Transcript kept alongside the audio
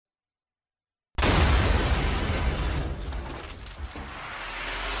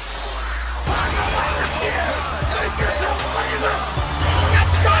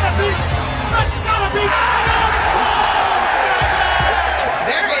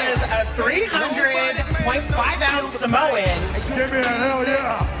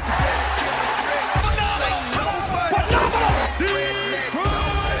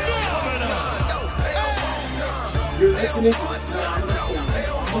listening to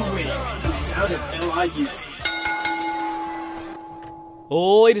the sound of LIU.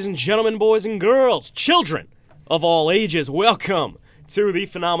 Ladies and gentlemen, boys and girls, children of all ages, welcome to the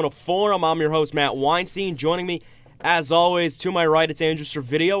Phenomenal Forum. I'm your host, Matt Weinstein. Joining me, as always, to my right, it's Andrew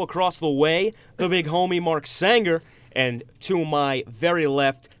Servideo. Across the way, the big homie, Mark Sanger. And to my very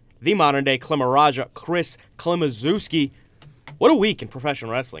left, the modern-day Klimaraja, Chris Klimaszewski. What a week in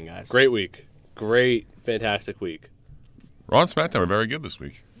professional wrestling, guys. Great week. Great, fantastic week. Raw and SmackDown were very good this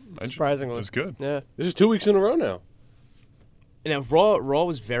week. Surprisingly. It was good. Yeah. This is 2 weeks in a row now. Now, Raw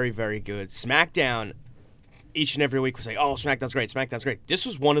was very, very good. SmackDown, each and every week, was like, oh, SmackDown's great, SmackDown's great. This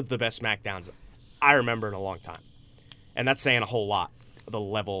was one of the best SmackDowns I remember in a long time. And that's saying a whole lot, the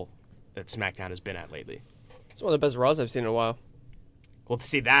level that SmackDown has been at lately. It's one of the best Raws I've seen in a while. Well,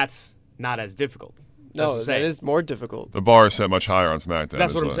 see, that's not as difficult. That's what No, I'm that saying. is more difficult. The bar is set much higher on SmackDown.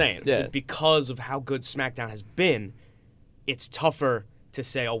 That's as what I'm well. saying. Yeah. So because of how good SmackDown has been, it's tougher to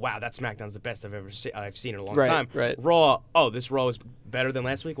say, oh, wow, that SmackDown's the best I've seen in a long Right, time. right. Raw, oh, this Raw is better than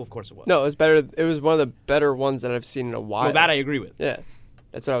last week? Well, of course it was. No, it was better. It was one of the better ones that I've seen in a while. Well, that I agree with. Yeah,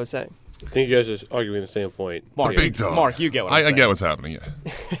 that's what I was saying. I think you guys are arguing the same point. Mark, Big dog. Mark, you get what I'm I saying. get what's happening, yeah.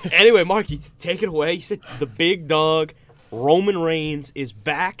 Anyway, Mark, you take it away. You said the big dog, Roman Reigns, is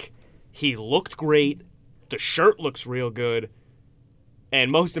back. He looked great. The shirt looks real good.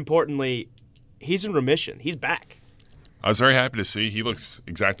 And most importantly, he's in remission. He's back. I was very happy to see he looks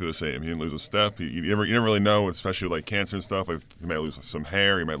exactly the same. He didn't lose a step. You never really know, especially with like cancer and stuff. Like, he might lose some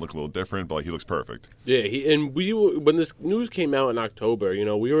hair. He might look a little different, but like, he looks perfect. Yeah, when this news came out in October,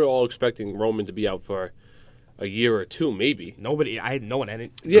 we were all expecting Roman to be out for a year or two, maybe. No one had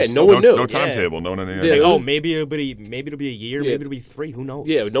it. Yeah, There's no one knew. No timetable. No one knew. Yeah. It's like, oh, maybe it'll be a year, Yeah. maybe it'll be 3. Who knows?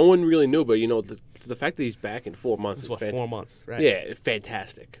 Yeah, no one really knew, but the fact that he's back in 4 months It's is what, 4 months, right? Yeah,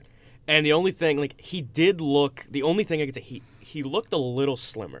 fantastic. And the only thing, the only thing I could say, he looked a little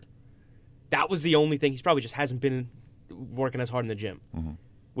slimmer. That was the only thing. He's probably just hasn't been working as hard in the gym,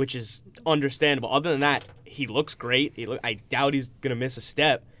 which is understandable. Other than that, he looks great. I doubt he's going to miss a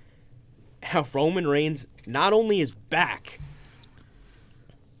step. How Roman Reigns not only is back,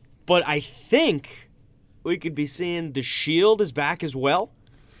 but I think we could be seeing the Shield is back as well.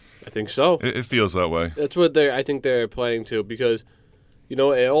 I think so. It feels that way. That's what I think they're planning to, because it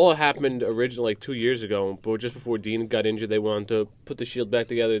all happened originally 2 years ago, but just before Dean got injured, they wanted to put the Shield back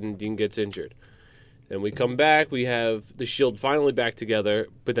together, and Dean gets injured. Then we come back, we have the Shield finally back together,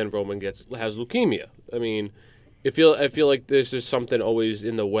 but then Roman has leukemia. I mean, I feel like there's just something always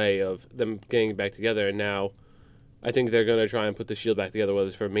in the way of them getting back together, and now I think they're going to try and put the Shield back together, whether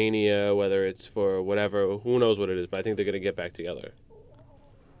it's for Mania, whether it's for whatever, who knows what it is, but I think they're going to get back together.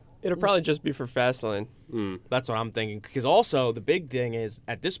 It'll probably just be for Fastlane. That's what I'm thinking. Because also, the big thing is,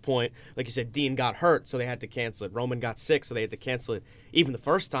 at this point, like you said, Dean got hurt, so they had to cancel it. Roman got sick, so they had to cancel it. Even the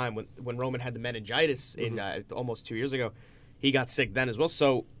first time when Roman had the meningitis in almost 2 years ago, he got sick then as well.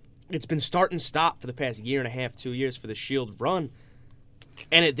 So it's been start and stop for the past year and a half, 2 years for the Shield run.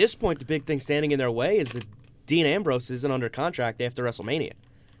 And at this point, the big thing standing in their way is that Dean Ambrose isn't under contract after WrestleMania.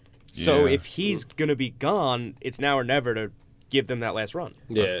 So Yeah. if he's going to be gone, it's now or never to give them that last run.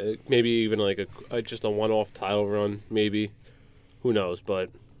 Yeah, maybe even like just a one-off title run, maybe. Who knows? But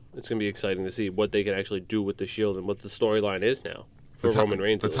it's going to be exciting to see what they can actually do with the Shield and what the storyline is now for Roman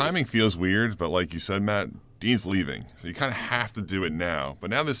Reigns. The at least. timing feels weird, but like you said, Matt, Dean's leaving. So you kind of have to do it now. But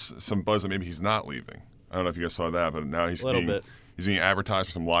now there's some buzz that maybe he's not leaving. I don't know if you guys saw that, but now he's Little bit. He's being advertised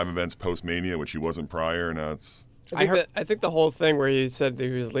for some live events post-Mania, which he wasn't prior. Now it's... I think the whole thing where he said that he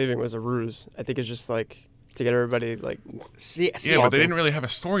was leaving was a ruse. I think it's just like to get everybody like. See, Yeah, but they didn't really have a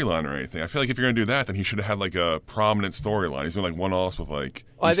storyline or anything. I feel like if you're going to do that, then he should have had like a prominent storyline. He's doing like one-offs with like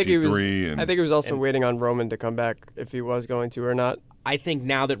Well, I think EC3 and... I think he was also waiting on Roman to come back if he was going to or not. I think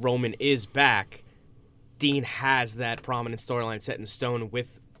now that Roman is back, Dean has that prominent storyline set in stone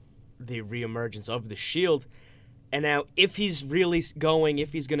with the reemergence of the Shield. And now, if he's really going,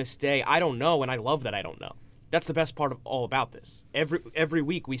 if he's going to stay, I don't know, and I love that I don't know. That's the best part of all about this. Every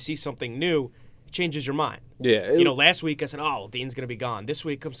week we see something new, it changes your mind. Yeah. Last week I said, oh, well, Dean's going to be gone. This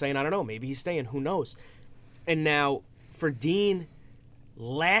week I'm saying, I don't know, maybe he's staying, who knows. And now, for Dean,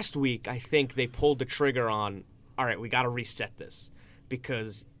 last week I think they pulled the trigger on, all right, we got to reset this.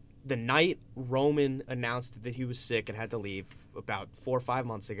 Because the night Roman announced that he was sick and had to leave about 4 or 5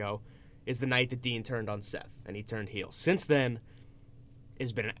 months ago is the night that Dean turned on Seth, and he turned heel. Since then,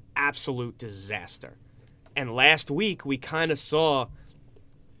 it's been an absolute disaster. And last week, we kind of saw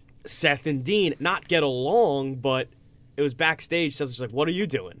Seth and Dean not get along, but it was backstage. Seth was like, what are you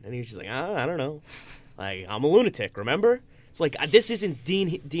doing? And he was just like, I don't know. Like, I'm a lunatic, remember? It's like, this isn't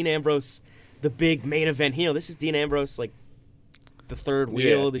Dean Ambrose the big main event heel. This is Dean Ambrose, like the third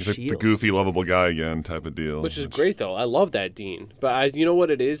wheel of the He's the Shield. goofy, lovable guy again type of deal. Which is great, though. I love that Dean. But you know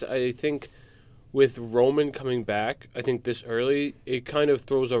what it is? I think with Roman coming back, I think this early, it kind of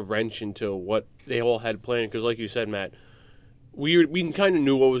throws a wrench into what they all had planned. Because like you said, Matt, we kind of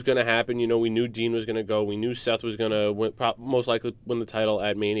knew what was going to happen. You know, we knew Dean was going to go. We knew Seth was going to most likely win the title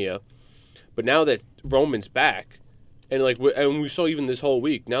at Mania. But now that Roman's back, and we saw even this whole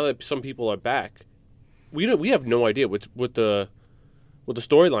week, now that some people are back, we have no idea what the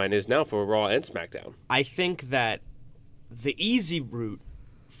storyline is now for Raw and SmackDown. I think that the easy route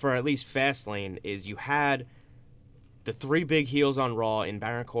for at least Fastlane is you had the three big heels on Raw in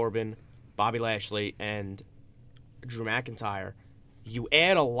Baron Corbin, Bobby Lashley, and Drew McIntyre. You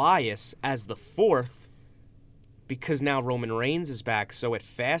add Elias as the fourth because now Roman Reigns is back. So at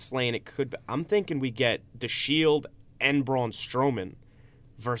Fastlane, I'm thinking we get The Shield and Braun Strowman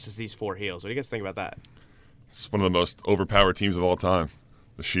versus these four heels. What do you guys think about that? It's one of the most overpowered teams of all time.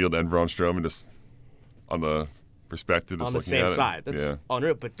 The Shield and Braun Strowman just on the perspective, just On the looking same at it. side. That's Yeah.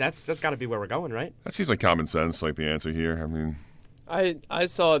 unreal. But that's got to be where we're going, right? That seems like common sense, like the answer here. I mean, I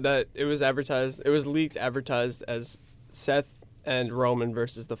saw that it was leaked advertised as Seth and Roman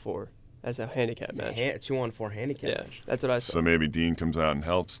versus the four as a handicap match. 2-on-4 handicap Yeah, match. that's what I saw. so maybe Dean comes out and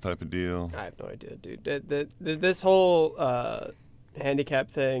helps type of deal. I have no idea, dude. This whole handicap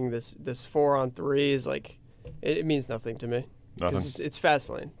thing, this 4-on-3 is like, it means nothing to me. 'Cause Nothing. It's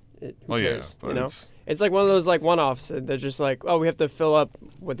Fastlane. Who Well, yeah, cares, but you know? it's- It's like one of those like one-offs. They're just like, oh, we have to fill up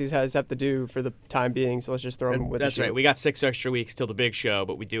what these guys have to do for the time being, so let's just throw them with That's the right. Shield. We got 6 extra weeks till the big show,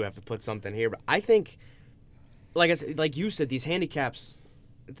 but we do have to put something here. But I think, like you said, these handicaps,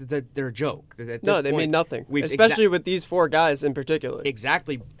 they're a joke. At No, this they point, mean nothing, we've especially with these four guys in particular.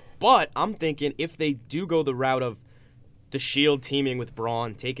 exactly. But I'm thinking if they do go the route of the Shield teaming with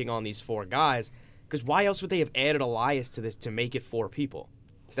Braun, taking on these four guys, because why else would they have added Elias to this to make it 4 people?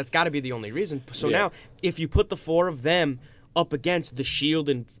 That's got to be the only reason. So Yeah. now, if you put the 4 of them up against the Shield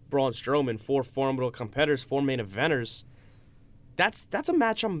and Braun Strowman, 4 formidable competitors, 4 main eventers, that's a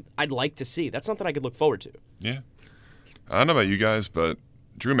match I'd like to see. That's something I could look forward to. Yeah. I don't know about you guys, but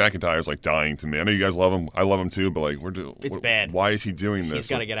Drew McIntyre is like dying to me. I know you guys love him. I love him too, but like It's bad. Why is he doing this? He's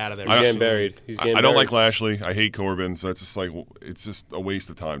got to get out of there. He's I- getting buried. He's getting I don't buried. like Lashley. I hate Corbin, so it's just like it's just a waste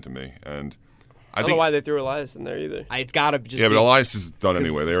of time to me. And I don't know why they threw Elias in there either. It's got to just yeah, be, but Elias is done 'cause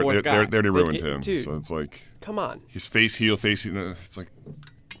anyway. the They fourth guy. they already ruined Like, him. dude. So it's like Come on, he's face heel. It's like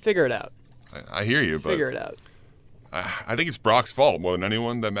figure it out. I hear you, but Figure it out. I think it's Brock's fault more than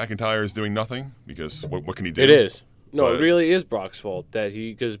anyone that McIntyre is doing nothing because what can he do? It is. No, But- it really is Brock's fault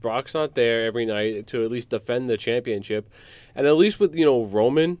because Brock's not there every night to at least defend the championship, and at least with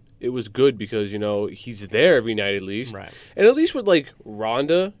Roman, it was good because he's there every night at least, Right. And at least with like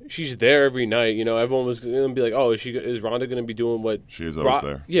Ronda, she's there every night. Everyone was gonna be like, oh, is Ronda gonna be doing what She is always Brock-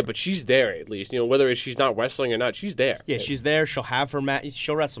 there. Yeah, but she's there at least. Whether it's she's not wrestling or not, she's there. Yeah, she's there. She'll have her match.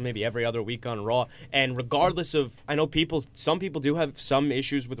 She'll wrestle maybe every other week on Raw. And regardless of, I know some people do have some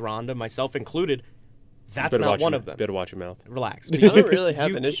issues with Ronda, myself included. That's Better not watch one your- of them. Better watch your mouth. Relax. I don't really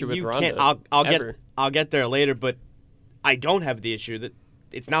have an issue with you Ronda. can't- ever. I'll get there later, but I don't have the issue that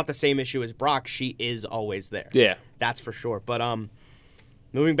it's not the same issue as Brock. She is always there. Yeah. That's for sure. But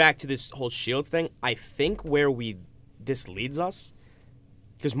moving back to this whole Shield thing, I think where this leads us,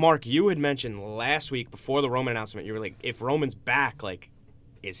 because Mark, you had mentioned last week before the Roman announcement, you were like, if Roman's back, like,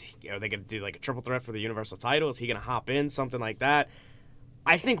 are they going to do like a triple threat for the Universal title? Is he going to hop in? Something like that.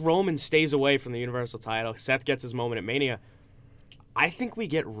 I think Roman stays away from the Universal title. Seth gets his moment at Mania. I think we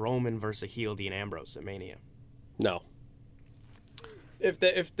get Roman versus heel Dean Ambrose at Mania. No.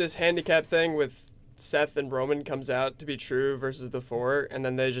 If this handicap thing with Seth and Roman comes out to be true versus the 4, and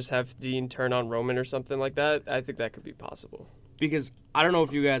then they just have Dean turn on Roman or something like that, I think that could be possible. Because I don't know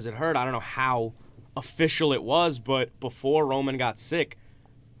if you guys had heard, I don't know how official it was, but before Roman got sick,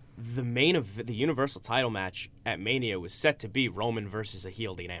 the Universal title match at Mania was set to be Roman versus a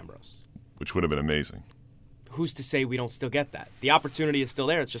heel Dean Ambrose. which would have been amazing. Who's to say we don't still get that? The opportunity is still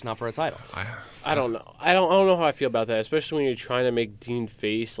there. It's just not for a title. I don't know. I don't know how I feel about that, especially when you're trying to make Dean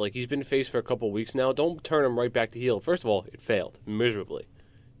face. Like, he's been face for a couple of weeks now. Don't turn him right back to heel. First of all, it failed miserably.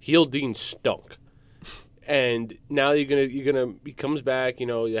 Heel Dean stunk. And now he comes back, you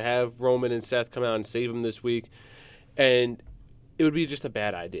have Roman and Seth come out and save him this week. And it would be just a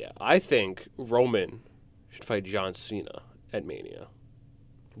bad idea. I think Roman should fight John Cena at Mania.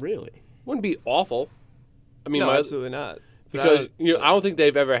 Really? Wouldn't be awful. I mean, No, absolutely not. because I don't think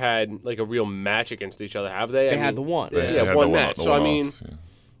they've ever had like a real match against each other, have they? They had the one. Yeah, They had one the match. the So I one-off, mean, yeah.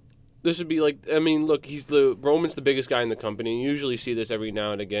 This would be like, I mean, look, Roman's the biggest guy in the company. You usually see this every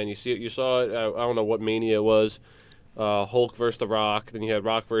now and again. You see it. You saw it. I don't know what Mania it was. Hulk versus The Rock. Then you had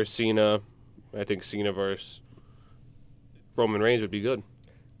Rock versus Cena. I think Cena versus Roman Reigns would be good.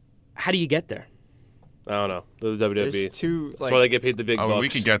 How do you get there? I don't know. The WWE. There's two, That's why they get paid the big I bucks. mean, we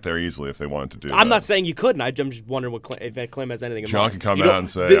could get there easily if they wanted to do that. I'm not saying you couldn't. I'm just wondering if Clem has anything in John mind. can come You know, out and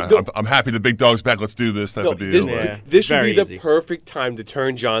say, the- I'm happy the big dog's back. Let's do this type of deal. This, Yeah. this would Very be the easy. perfect time to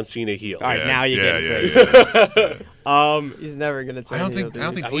turn John Cena heel. All right, now you're getting crazy. He's never gonna turn. I don't heel, think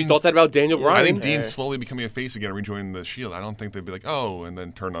dude. We Dean. thought that about Daniel Bryan. I think Yeah. Dean's slowly becoming a face again, rejoining the Shield. I don't think they'd be like, oh, and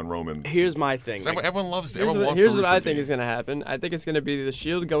then turn on Roman. Here's my thing. 'Cause everyone loves. Here's Everyone what, wants here's to what root I for think Dean. is gonna happen. I think it's gonna be the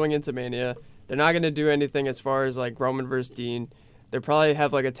Shield going into Mania. They're not gonna do anything as far as like Roman versus Dean. They'll probably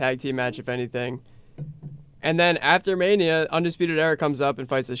have like a tag team match if anything. And then after Mania, Undisputed Era comes up and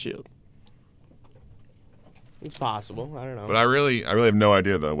fights the Shield. It's possible. I don't know. But I really have no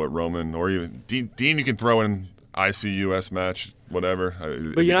idea though what Roman or even Dean you can throw in ICUS match, whatever.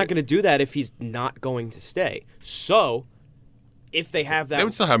 But you're not going to do that if he's not going to stay. So, if they have that, They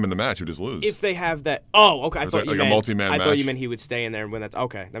would still have him in the match. He would just lose. if they have that, oh, okay. I Or is thought it you like a meant multi-man I thought you match? meant he would stay in there and win that.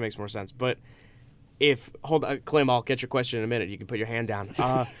 Okay, that makes more sense. But if hold on, Clem, I'll get your question in a minute. You can put your hand down.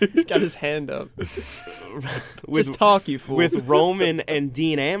 He's got his hand up. With, Just talk, you fool. with Roman and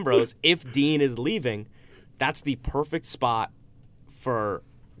Dean Ambrose, if Dean is leaving, that's the perfect spot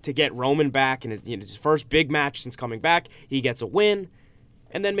to get Roman back in his first big match since coming back. He gets a win,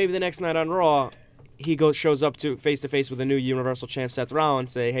 and then maybe the next night on Raw, he shows up to face with a new Universal Champ Seth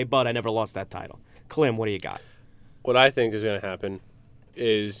Rollins, say, "Hey, bud, I never lost that title." Clem, what do you got? What I think is going to happen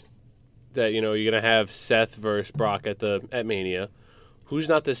is that you're going to have Seth versus Brock at Mania. Who's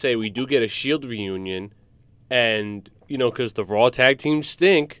not to say we do get a Shield reunion, and because the Raw tag teams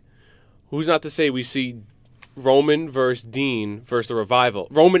stink. Who's not to say we see Roman versus Dean versus the Revival,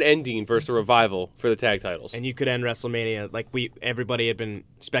 Roman and Dean versus the Revival for the tag titles. And you could end WrestleMania like everybody had been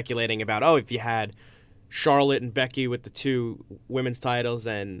speculating about. Oh, if you had Charlotte and Becky with the 2 women's titles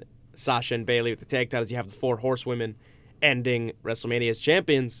and Sasha and Bayley with the tag titles, you have the 4 horsewomen ending WrestleMania as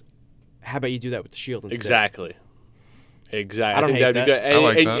champions. How about you do that with the Shield instead? Exactly. I don't think hate that'd that. be good. I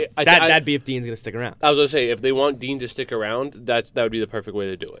like that. That'd be if Dean's going to stick around. I was gonna say if they want Dean to stick around, that would be the perfect way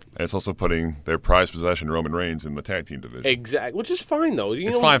to do it. And it's also putting their prized possession, Roman Reigns, in the tag team division. Exactly, which is fine though.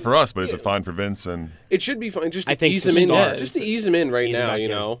 It's fine for us, but is it fine for Vince? And It should be fine. Just to I think ease to him in. start, Just to ease him in right ease him now, back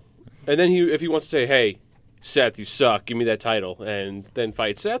in. And then if he wants to say, "Hey, Seth, you suck. Give me that title," and then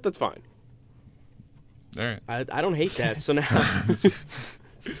fight Seth, that's fine. all right, I don't hate that. So now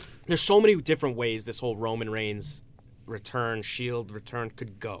there's so many different ways this whole Roman Reigns Shield return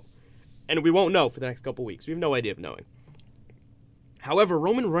could go. And we won't know for the next couple weeks. We have no idea of knowing. However,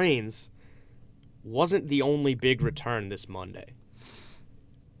 Roman Reigns wasn't the only big return this Monday.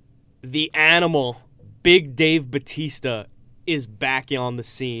 The animal, Big Dave Batista, is back on the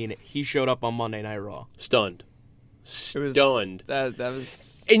scene. He showed up on Monday Night Raw. Stunned. It was Stunned. That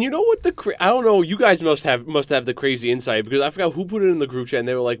was. And you know what I don't know. You guys must have the crazy insight because I forgot who put it in the group chat. And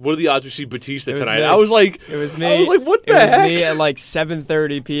they were like, "What are the odds we see Batista It was tonight?" me. I was like, It was me. I was like, "What the It was heck?" me at like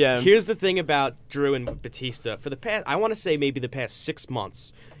 7:30 p.m. Here's the thing about Drew and Batista. For the past, I want to say maybe the past 6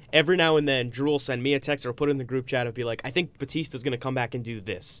 months, every now and then, Drew will send me a text or put it in the group chat and be like, "I think Batista's going to come back and do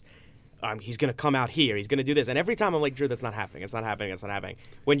this. He's going to come out here. He's going to do this." And every time I'm like, "Drew, that's not happening. It's not happening. It's not happening."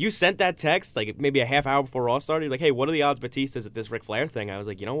 When you sent that text, like maybe a half hour before Raw started, you're like, "Hey, what are the odds Batista's at this Ric Flair thing?" I was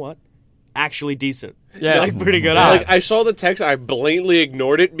like, you know what? Actually decent. Yeah. Like pretty good odds. Like I saw the text, I blatantly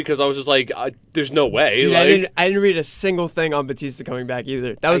ignored it because I was just like, "There's no way." Dude, Like, I didn't read a single thing on Batista coming back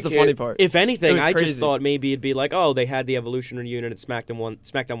either. That was the funny part. If anything, It was I crazy. just thought maybe it'd be like, oh, they had the Evolution reunion at SmackDown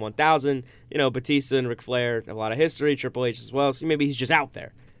 1000. Batista and Ric Flair have a lot of history. Triple H as well. So maybe he's just out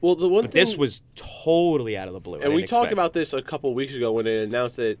there. well, the one But thing, this was totally out of the blue. I and we didn't talked expect. about this a couple of weeks ago when they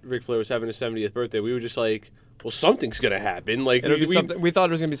announced that Ric Flair was having his 70th birthday. We were just like, "Well, something's gonna happen." Like It'll be something. We thought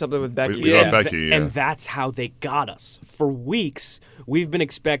it was gonna be something with Becky. we Yeah. love Becky. Yeah. And that's how they got us. For weeks, we've been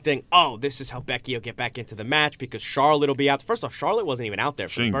expecting, oh, this is how Becky will get back into the match because Charlotte will be out. First off, Charlotte wasn't even out there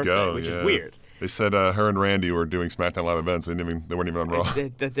for She the didn't birthday, go, which yeah. is weird. They said her and Randy were doing SmackDown Live events. They weren't even on Raw.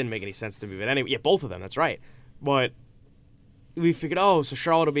 That didn't make any sense to me. But anyway, yeah, both of them, that's right. But we figured, oh, so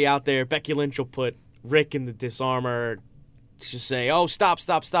Charlotte will be out there. Becky Lynch will put Rick in the disarmor to say, oh, stop.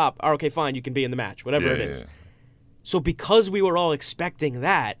 Oh, okay, fine, you can be in the match, whatever Yeah, it is. yeah. So because we were all expecting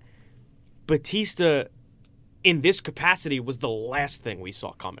that, Batista in this capacity was the last thing we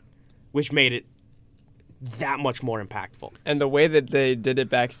saw coming, which made it that much more impactful. And the way that they did it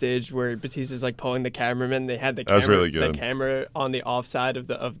backstage, where Batista's like pulling the cameraman, they had the That was camera, really good. the camera on the offside of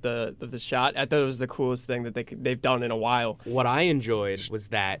the shot. I thought it was the coolest thing that they've done in a while. What I enjoyed was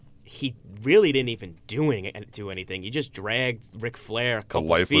that he really didn't even do anything. He just dragged Ric Flair a The couple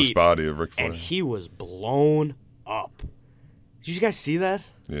lifeless feet, body of Ric Flair. and he was blown up. Did you guys see that?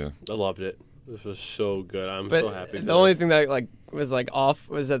 Yeah. I loved it. This was so good. I'm But so happy. the only thing that was off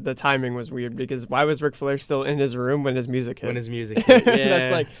was that the timing was weird because why was Ric Flair still in his room when his music hit? When his music hit.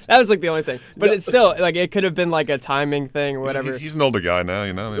 Yeah. that was the only thing. But it's still it could have been a timing thing or whatever. He's an older guy now,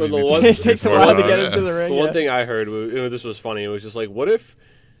 you know. Maybe Well, the needs one- some- It takes needs a more while to time, get yeah. into the ring. The one thing I heard, this was funny. It was just what if,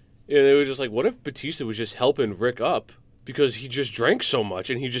 they were just what if Batista was just helping Rick up because he just drank so much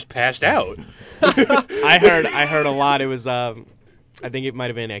and he just passed out? I heard a lot. It was I think it might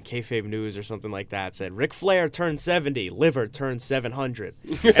have been at Kayfabe News or something like that. It said Ric Flair turned 70, liver turned 700,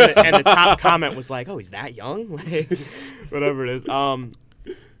 and the top comment was like, "Oh, he's that young?" Whatever it is.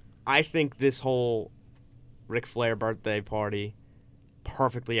 I think this whole Ric Flair birthday party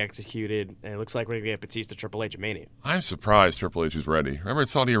perfectly executed, and it looks like we're gonna get Batista Triple H at Mania. I'm surprised Triple H was ready. Remember in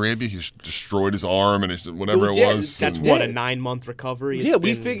Saudi Arabia, he destroyed his arm and whatever Well, it yeah, was. That's and- what, a 9-month recovery. It's Yeah,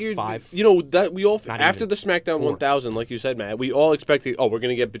 we been figured 5. that we all Not after even. the SmackDown 4. 1000, like you said, Matt, we all expected we're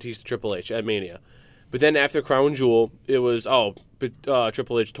gonna get Batista Triple H at Mania, but then after Crown Jewel, it was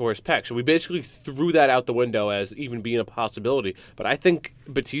Triple H tore his pec, so we basically threw that out the window as even being a possibility. But I think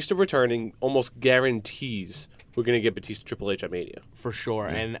Batista returning almost guarantees we're gonna get Batista Triple H at Mania. For sure.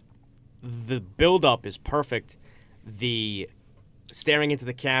 And the build-up is perfect. The staring into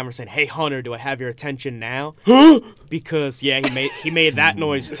the camera saying, "Hey, Hunter, do I have your attention now?" Because, yeah, he made that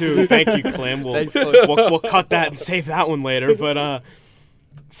noise, too. Thank you, Clem. Thanks, Clem. We'll cut that and save that one later. But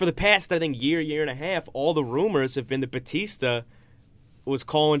for the past, I think, year and a half, all the rumors have been that Batista was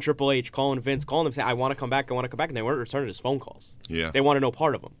calling Triple H, calling Vince, calling them, saying, I want to come back, and they weren't returning his phone calls. Yeah. They wanted no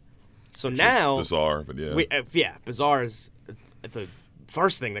part of him. So Which is now... bizarre, but yeah. Bizarre is the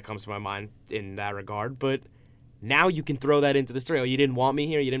first thing that comes to my mind in that regard. But now you can throw that into the story. Oh, you didn't want me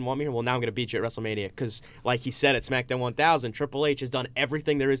here? Well, now I'm going to beat you at WrestleMania. Because, like he said at SmackDown 1000, Triple H has done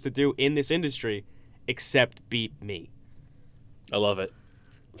everything there is to do in this industry except beat me. I love it.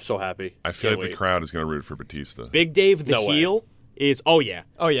 I'm so happy. I feel Can't like wait. the crowd is going to root for Batista. Big Dave the No way. heel is... Oh, yeah.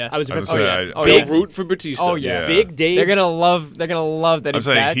 Oh yeah. I was about to I was say gonna say, that. I- They'll Big, root for Batista. Oh, yeah. Big Dave... They're gonna love that I'm he's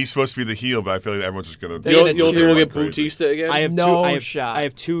saying bad. he's supposed to be the heel, but I feel like everyone's just going to. They're You gonna don't think cheer we'll like get crazy. Batista again? I have No two, shot. I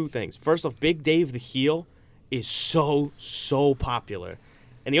have two things. First off, Big Dave the heel is so popular.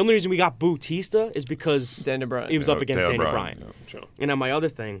 And the only reason we got Batista is because Daniel Bryan. he was up against Daniel Daniel Bryan, Bryan. yeah. Sure. And now my other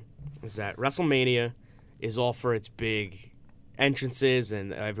thing is that WrestleMania is all for its big entrances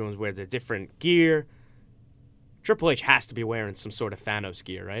and everyone wears a different gear. Triple H has to be wearing some sort of Thanos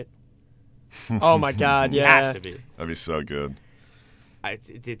gear, right? Oh my God, yeah. Has to be. That'd be so good. I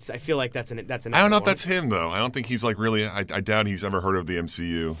feel like that's an I don't know if that's him though. I don't think he's really. I doubt he's ever heard of the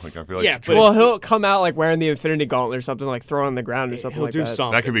MCU. Like I feel like Yeah, but Well, he'll come out wearing the Infinity Gauntlet or something, thrown on the ground or something He'll like do that.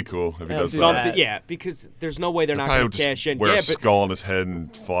 something. that could be cool if he Yeah, does do something. that. Something, yeah, because there's no way they're not Probably going to just cash in. wear Yeah, a but skull on his head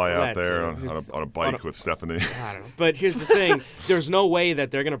and fly out That's there it. on It's a bike with Stephanie. I don't know. But here's the thing: there's no way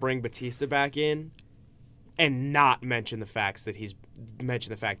that they're gonna bring Batista back in and not mention the fact that he's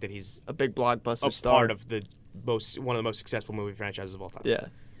A big blockbuster a star. part of one of the most successful movie franchises of all time. Yeah.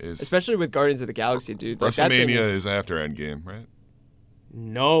 Is Especially with Guardians of the Galaxy, dude. That thing WrestleMania is after Endgame, right?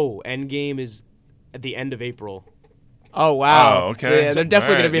 No, Endgame is at the end of April. Oh wow. Oh, okay. So, yeah, they're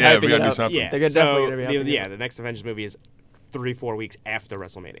definitely Alright, gonna be yeah, we hyping gotta it do up. something. Yeah, They're definitely gonna be hyping it up. the next Avengers movie is 3-4 weeks after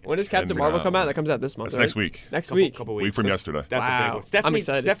WrestleMania. When does Captain And, Marvel come out? That comes out this month. That's right? next week. Next week. Couple Week weeks. from yesterday. That's a Wow. big one. Stephanie,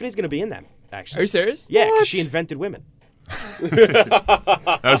 excited. Stephanie's gonna be in that. Actually, Are you serious? yeah, because What? she invented women.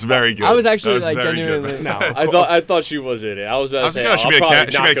 That's very good. I was actually, That very genuinely. good. No, I thought she was in it. I was about to was say, gonna- she I'm made a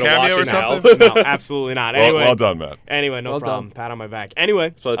probably she not made a gonna cameo or watch it now. something? no, absolutely not. Well, Anyway, well done, Matt. Anyway, no Well problem. done. Pat on my back.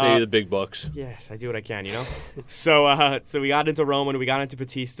 Anyway, So I pay you the big bucks. yes, I do what I can, you know. So we got into Roman, we got into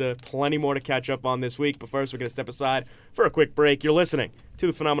Batista. Plenty more to catch up on this week. But first, we're gonna step aside for a quick break. You're listening to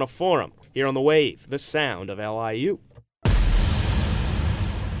the Phenomenal Forum here on the Wave, the sound of LIU.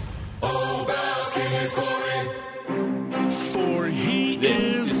 For he This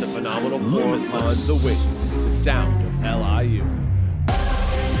is is the Phenomenal Forum on the Wing, the sound of LIU.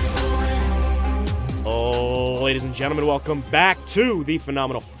 Oh, ladies and gentlemen, welcome back to the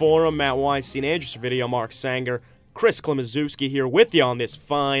Phenomenal Forum. Matt Weinstein, Andrew Servideo, Mark Sanger, Chris Klimaszewski here with you on this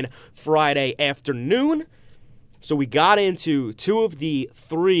fine Friday afternoon. So we got into two of the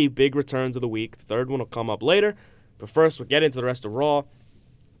three big returns of the week. The third one will come up later. But first, we'll get into the rest of Raw.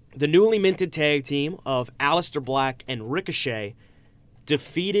 The newly minted tag team of Aleister Black and Ricochet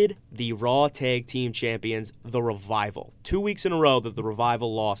defeated the Raw Tag Team Champions, The Revival. 2 weeks in a row that The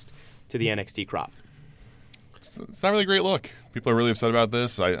Revival lost to the NXT crowd. It's not really a great look. People are really upset about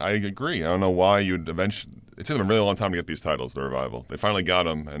this. I agree. I don't know why you'd eventually. it took them a really long time to get these titles, the Revival. They finally got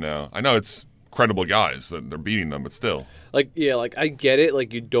them, and now I know it's credible guys that they're beating them, but still. Like, yeah, like I get it.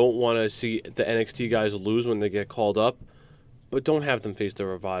 Like, you don't want to see the NXT guys lose when they get called up, but don't have them face the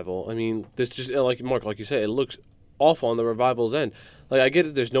Revival. I mean, this just, like Mark, like you said, it looks awful on the Revival's end. Like, I get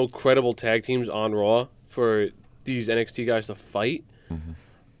that there's no credible tag teams on Raw for these NXT guys to fight,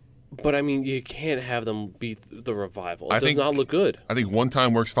 but I mean, you can't have them beat the Revival. It does not look good. I think one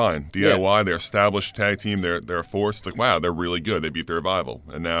time works fine. DIY, they're established tag team. They're a force. It's like, wow, they're really good. They beat the Revival,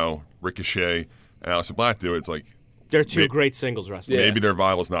 and now Ricochet and Aleister Black do it. It's like They're two great singles wrestlers. maybe their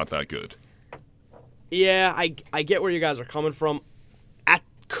Revival's not that good. Yeah, I get where you guys are coming from.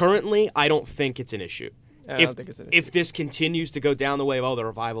 Currently, I don't think it's an issue. I don't think it's an issue. If this continues to go down the way of the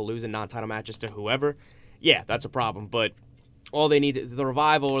Revival losing non-title matches to whoever, yeah, that's a problem. But all they need is the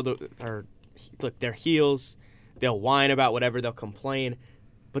Revival look, they're heels. They'll whine about whatever. They'll complain,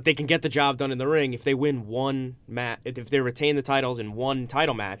 but they can get the job done in the ring if they win one match. If they retain the titles in one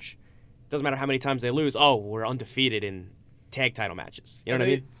title match, doesn't matter how many times they lose. Oh, we're undefeated in tag title matches. You know what I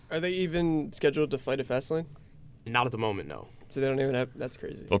mean? Are they even scheduled to fight at Fastlane? Not at the moment, no. So they don't even have. That's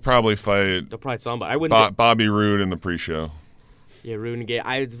crazy. They'll probably fight They'll probably some, but I wouldn't. Bobby Roode in the pre-show. Yeah, Rude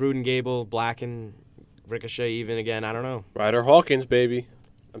and Gable, Black and Ricochet even again. I don't know. Ryder Hawkins, baby.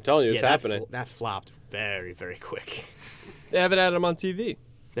 I'm telling you, it's Yeah, happening. That flopped very, very quick. They haven't had him on TV.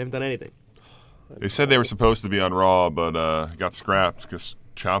 They haven't done anything. They said they were supposed to be on Raw, but got scrapped because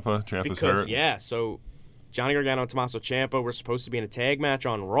Ciampa's hurt. Yeah, so Johnny Gargano and Tommaso Ciampa were supposed to be in a tag match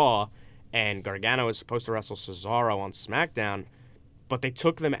on Raw, and Gargano was supposed to wrestle Cesaro on SmackDown, but they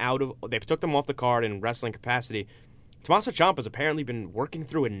took them off the card in wrestling capacity. Tommaso Ciampa's apparently been working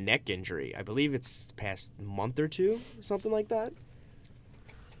through a neck injury. I believe it's the past month or two, something like that.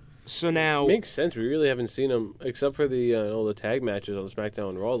 So now Makes sense. We really haven't seen him, except for the tag matches on SmackDown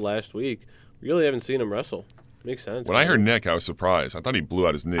and Raw last week. We really haven't seen him wrestle. Makes sense. When I heard Nick, I was surprised. I thought he blew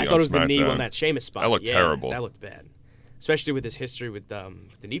out his knee I on thought it was SmackDown. the knee on that Sheamus spot. That looked terrible. That looked bad, especially with his history with the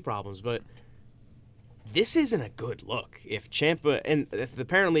knee problems. But this isn't a good look. If Ciampa and if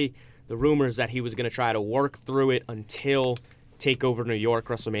apparently the rumors that he was going to try to work through it until TakeOver New York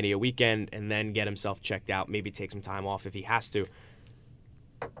WrestleMania weekend and then get himself checked out, maybe take some time off if he has to.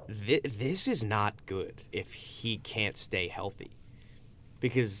 This is not good if he can't stay healthy,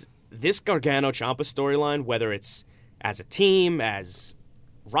 because this Gargano Ciampa storyline, whether it's as a team, as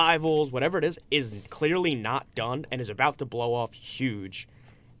rivals, whatever it is clearly not done and is about to blow off huge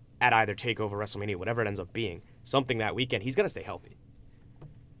at either TakeOver, WrestleMania, whatever it ends up being. Something that weekend. He's got to stay healthy.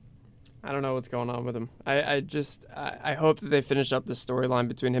 I don't know what's going on with him. I hope that they finish up the storyline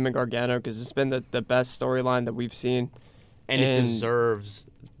between him and Gargano, because it's been the best storyline that we've seen. And it deserves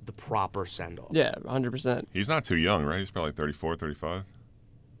the proper send-off. Yeah, 100%. He's not too young, right? He's probably 34, 35.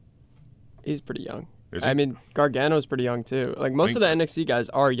 He's pretty young. Is he? I mean, Gargano's pretty young, too. Like, most of the NXT guys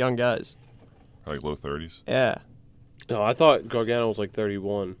are young guys. Like low 30s. Yeah. No, I thought Gargano was like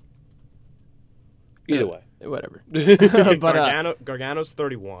 31. Either way. Whatever. But, Gargano's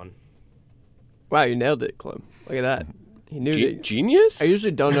 31. wow, you nailed it, Clem. Look at that. He knew Genius? I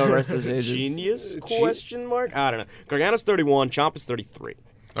usually don't know wrestlers' ages. Genius? Question mark? I don't know. Gargano's 31. Ciampa's 33.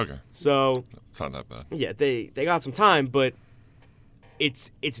 Okay. So It's not that bad. yeah, they got some time, but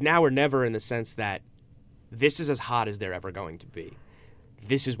it's now or never in the sense that this is as hot as they're ever going to be.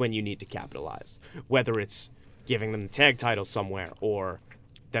 This is when you need to capitalize. Whether it's giving them the tag title somewhere or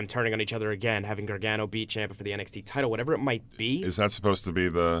them turning on each other again, having Gargano beat Ciampa for the NXT title, whatever it might be. Is that supposed to be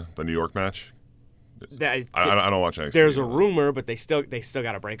the New York match? That, I don't watch NXT. there's a rumor, but they still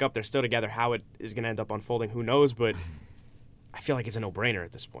got to break up. They're still together. How it is going to end up unfolding, who knows? But I feel like it's a no-brainer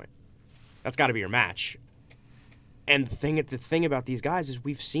at this point. That's got to be your match. And the thing about these guys is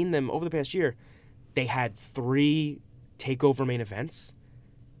we've seen them over the past year. They had 3 TakeOver main events.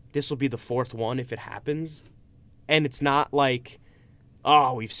 This will be the 4th one if it happens. And it's not like,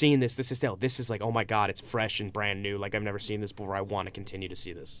 oh, we've seen this. This is stale. This is like, oh my God, it's fresh and brand new. Like I've never seen this before. I want to continue to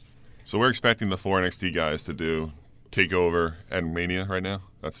see this. So we're expecting the 4 NXT guys to do TakeOver and Mania right now?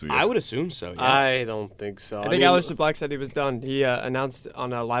 That's the I would assume so. Yeah. I don't think so. I think Aleister Black said he was done. He announced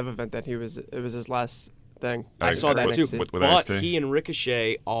on a live event that it was his last thing. I saw that too. NXT. With But NXT? he and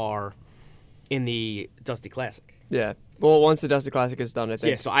Ricochet are in the Dusty Classic. Yeah. Well, once the Dusty Classic is done, I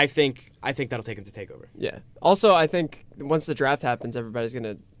think. Yeah, so I think that'll take him to TakeOver. Yeah. Also, I think once the draft happens, everybody's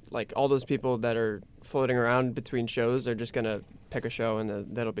gonna like all those people that are floating around between shows are just gonna pick a show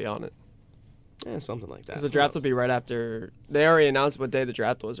and that'll be on it. Yeah, something like that. Because the draft will be right after. They already announced what day the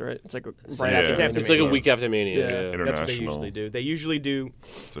draft was, right? It's like right Yeah. after. It's after It's like a Mania. week after Mania. Yeah. Yeah. That's what they International. usually do. They usually do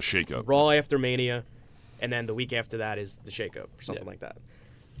It's a shakeup. Raw after Mania, and then the week after that is the shakeup or something Yeah. like that.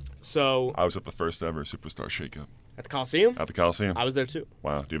 So I was at the first ever Superstar Shakeup at the Coliseum, at the Coliseum. I was there too.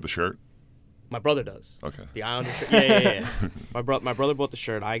 Wow. Do you have the shirt? My brother does. Okay. The Islander shirt. Yeah. My brother bought the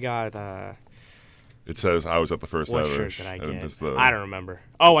shirt. I got. It says I was at the first What ever. shirt did I and get? it's the- I don't remember.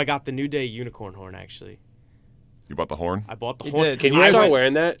 Oh, I got the New Day unicorn horn actually. You bought the horn? I bought the You horn. did. Can you I start went-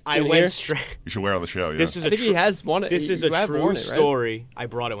 wearing that? I in went here? straight. You should wear it on the show. Yeah. This is I a think he has one. This is you a have true worn it, right? story. I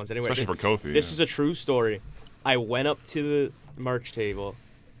brought it once anyway. Especially for Kofi. This yeah. is a true story. I went up to the merch table,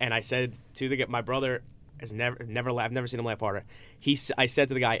 and I said to my brother has never I've never seen him laugh harder. I said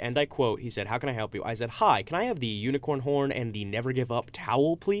to the guy, and I quote, he said, "How can I help you?" I said, "Hi, can I have the unicorn horn and the never give up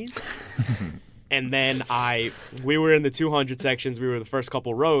towel, please?" And then we were in the 200 sections. We were the first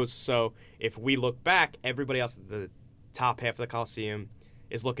couple rows. So if we look back, everybody else at the top half of the Coliseum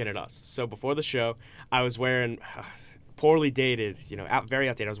is looking at us. So before the show, I was wearing poorly dated, very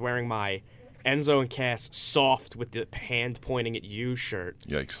outdated. I was wearing my Enzo and Cass soft with the hand pointing at you shirt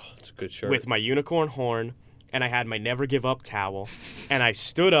Yikes. It's a good shirt. with my unicorn horn, and I had my never give up towel, and I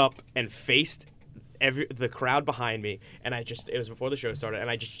stood up and faced the crowd behind me, and it was before the show started, and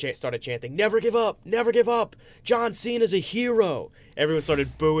I just started chanting, "Never give up, never give up. John Cena's a hero." Everyone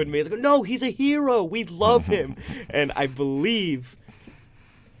started booing me. I was like, "No, he's a hero. We love him." And I believe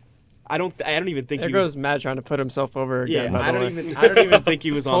I don't even think There he was. goes Matt trying to put himself over Yeah, again. by I the don't way. even think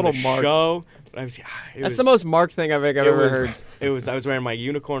he was on the Total Mark. show. But That's the most Mark thing I think I've ever heard. I was wearing my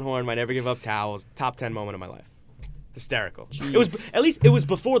unicorn horn, my never give up towel. It was top 10 moment of my life. Hysterical. Jeez. It was at least it was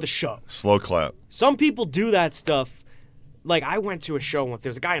before the show. Slow clap. Some people do that stuff. Like I went to a show once. There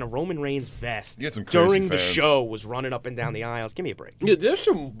was a guy in a Roman Reigns vest. You had some crazy during the fans. show was running up and down the aisles. Give me a break. Yeah, there's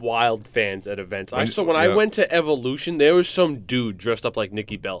some wild fans at events. I When- saw when I yeah. went to Evolution, there was some dude dressed up like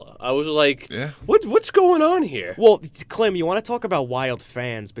Nikki Bella. I was like, Yeah. what's going on here? Well, Clem, you want to talk about wild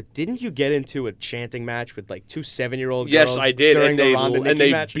fans, but didn't you get into a chanting match with like two 7-year-old Yes, girls I did, during and the they Ronda Nikki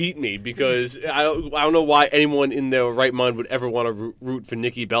they match? beat me because I don't know why anyone in their right mind would ever want to root for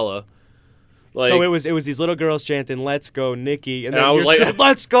Nikki Bella. Like, So it was these little girls chanting "Let's go, Nikki," and then I was you're like- screaming,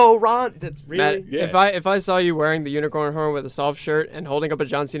 "Let's go, Ron!" That's really Matt, Yeah. if I saw you wearing the unicorn horn with a soft shirt and holding up a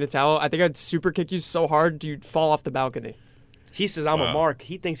John Cena towel, I think I'd super kick you so hard you'd fall off the balcony. He says I'm a Wow. Mark.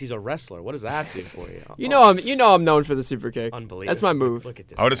 He thinks he's a wrestler. What does that do for you? You know I'm known for the super kick. Unbelievable. That's my move. Look at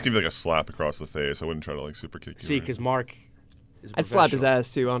this. I would just guy. give you like a slap across the face. I wouldn't try to like super kick you. See, because Mark is I'd slap his professional.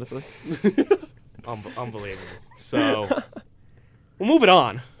 ass too, honestly. Unbelievable. So, well, moving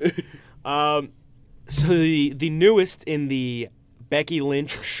on. So the newest in the Becky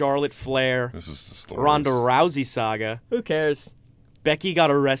Lynch, Charlotte Flair, This is just the Ronda worst. Rousey saga. Who cares? Becky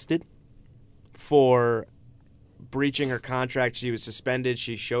got arrested for breaching her contract. She was suspended.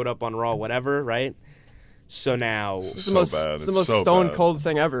 She showed up on Raw, whatever, right? So now, This is It's so the most, bad. it's the It's most so stone bad. cold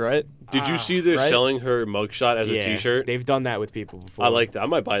thing ever, right? did you see they're right? selling her mugshot as a yeah, T-shirt? they've done that with people before. I like that. I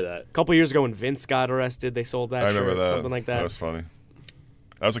might buy that. A couple years ago when Vince got arrested, they sold that I remember shirt, that. something like that. That was funny.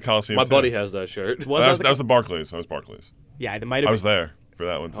 That was a Coliseum. My too. buddy has that shirt. Was That was the Barclays. That was Barclays. yeah, they might have. I was there for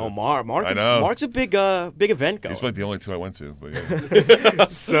that one too. Oh, Mark! I know. Mark's a big event goer. These were like the only two I went to. But yeah.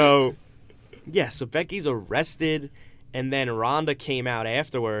 So, yeah, so Becky's arrested, and then Ronda came out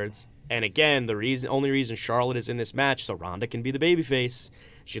afterwards. And again, only reason Charlotte is in this match so Ronda can be the babyface.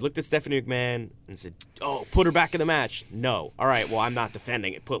 She looked at Stephanie McMahon and said, "Oh, put her back in the match." No. All right, well, I'm not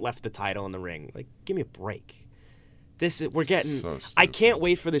defending it. Left the title in the ring. Like, give me a break. We're getting. So I stupid. can't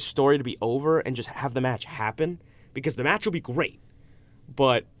wait for this story to be over and just have the match happen because the match will be great,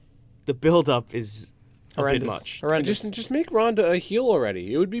 but the build-up is a bit Horrendous. much. Horrendous. Just make Ronda a heel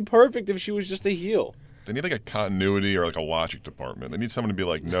already. It would be perfect if she was just a heel. They need like a continuity or like a logic department. They need someone to be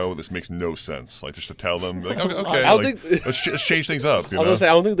like, no, this makes no sense. Like just to tell them, like, okay, I don't like, think- let's change things up. You I was know? gonna say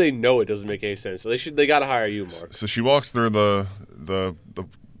I don't think they know it doesn't make any sense. So they gotta hire you, Mark. So she walks through the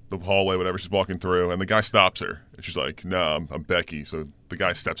hallway, whatever she's walking through, and the guy stops her. And she's like, "No, I'm Becky." So the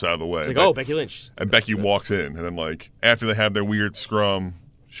guy steps out of the way. Like, oh, Becky Lynch. And Becky walks in, and then like after they have their weird scrum,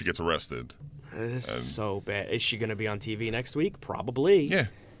 she gets arrested. This is so bad. Is she going to be on TV next week? Probably. Yeah,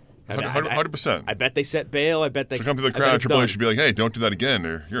 I- 100%. I bet they set bail. I bet they. She'll come to the I bet crowd. it's Triple done. H should be like, "Hey, don't do that again,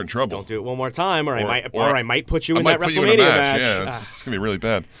 or you're in trouble." Don't do it one more time, or I Or- might put you I in might that put you WrestleMania in a match. Yeah, it's gonna be really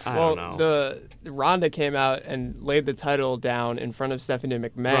bad. I well, don't know. the Ronda came out and laid the title down in front of Stephanie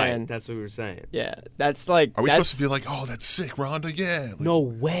McMahon. Right, that's what we were saying. Yeah, that's like. Are we that's, supposed to be like, "Oh, that's sick, Ronda"? Yeah. Like, No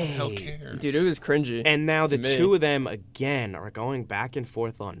who the way. hell cares? Dude, it was cringy. And now the to me. two of them again are going back and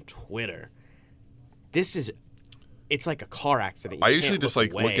forth on Twitter. It's like a car accident. You I can't usually just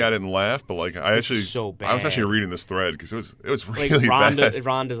like away. look at it and laugh, but like I This actually, is so I was actually bad. reading this thread because it was Like really bad.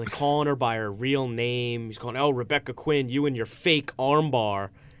 Ronda's like calling her by her real name. He's calling, "Oh, Rebecca Quinn, you and your fake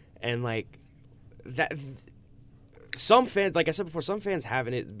armbar," and like that. some fans, like I said before, some fans have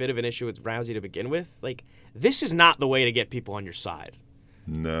a bit of an issue with Rousey to begin with. Like, this is not the way to get people on your side.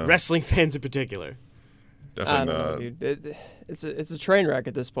 No. Wrestling fans in particular. I Definitely don't know, not. dude. It's a train wreck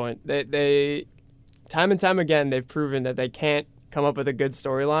at this point. They time and time again they've proven that they can't come up with a good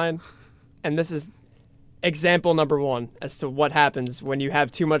storyline, and this is example number one as to what happens when you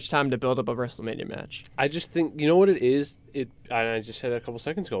have too much time to build up a WrestleMania match. I just think, you know what it is? I just said it a couple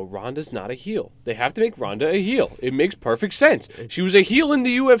seconds ago. Ronda's not a heel. They have to make Ronda a heel. It makes perfect sense. She was a heel in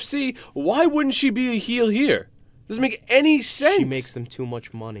the UFC. Why wouldn't she be a heel here? Doesn't make any sense. She makes them too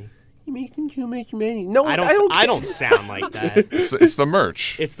much money. You make them too much money. No, I don't sound like that. It's the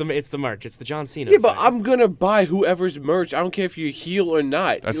merch. It's the merch. It's the John Cena. Yeah, but effect. I'm gonna buy whoever's merch. I don't care if you're heel or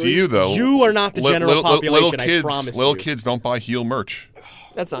not. That's you, though. You are not the general population, Little I kids, promise little you. kids don't buy heel merch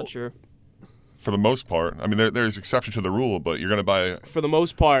That's not true. for the most part. I mean, there's exception to the rule, but you're going to buy For the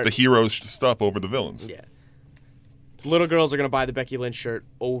most part, the heroes stuff over the villains. yeah. Little girls are going to buy the Becky Lynch shirt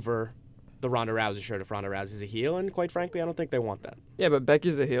over the Ronda Rousey shirt if Ronda Rousey's a heel, and quite frankly, I don't think they want that. Yeah, but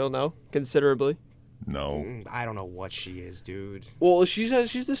Becky's a heel, no? Considerably. No. I don't know what she is, dude. Well, she's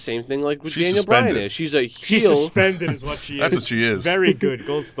the same thing like with She's Daniel Bryan suspended. is. She's a heel. She's suspended is what she is. That's what she is. Very good.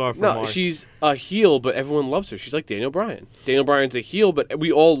 Gold star for No, Mark. she's a heel, but everyone loves her. She's like Daniel Bryan. Daniel Bryan's a heel, but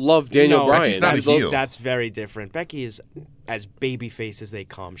we all love Daniel No, Bryan. Becky's not a that's, heel. that's very different. Becky is as babyface as they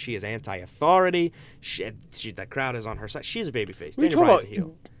come. She is anti-authority. The crowd is on her side. She's a babyface. What are you Daniel talking Bryan's a about?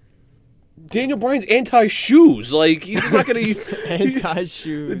 heel. Daniel Bryan's anti-shoes. Like, he's not gonna. The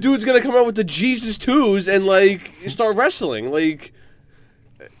Anti-shoes. dude's gonna come out with the Jesus twos and like start wrestling. Like,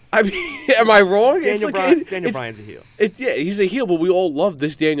 I mean, am I wrong? Daniel Bryan's a heel. Yeah, he's a heel, but we all love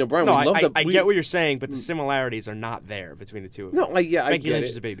this Daniel Bryan. No, we love I get what you're saying, but the similarities are not there between the two of them. No, I Becky get Lynch it.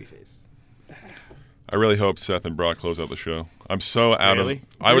 is a babyface. I really hope Seth and Brock close out the show. I'm so out Really? of.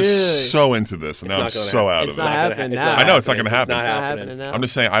 I was Really? so into this, and now I'm not gonna so happen. out It's of not it. happening now. I know it's not gonna happen. It's It's not not happening. happening now. I'm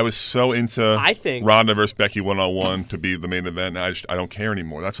just saying, I was so into I think- Ronda versus Becky 1-on-1 to be the main event. Now I don't care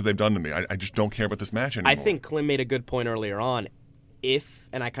anymore. That's what they've done to me. I just don't care about this match anymore. I think Clem made a good point earlier on.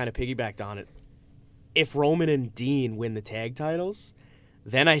 And I kind of piggybacked on it, if Roman and Dean win the tag titles,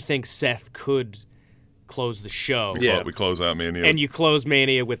 then I think Seth could close the show. Yeah. we close out Mania. And you close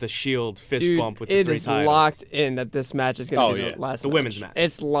Mania with a Shield fist Dude, bump with the it three is titles. locked in that this match is going to Oh, be yeah. the last The women's match.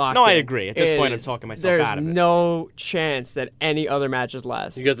 It's locked No, I in. agree. At this It point, I'm is. talking myself There's out of it. no chance that any other matches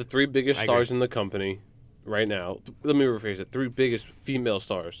last. You got the three biggest I agree. stars in the company right now. Let me rephrase it: three biggest female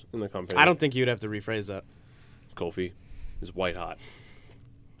stars in the company. I don't think you'd have to rephrase that. Kofi is white hot.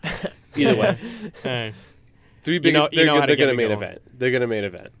 Either way, Hey. three biggest. you know how to they're get gonna me main going. event. They're gonna main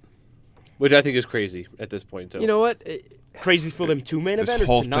event, which I think is crazy at this point too. You know what? Crazy for them to main this event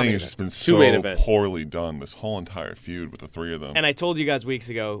whole or to not thing main has event? just been Two so main events. poorly done. This whole entire feud with the three of them. And I told you guys weeks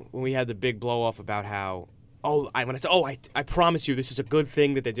ago when we had the big blow off about how I promise you this is a good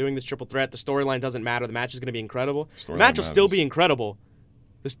thing that they're doing this triple threat. The storyline doesn't matter. The match is going to be incredible. The Storyline match will still matters. be incredible.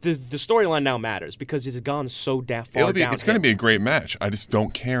 The storyline now matters because it has gone so far it's downhill. going to be a great match. I just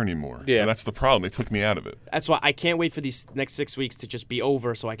don't care anymore. Yeah. And that's the problem. They took me out of it. That's why I can't wait for these next 6 weeks to just be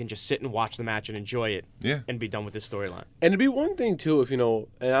over so I can just sit and watch the match and enjoy it. Yeah. And be done with this storyline. And it'd be one thing too if and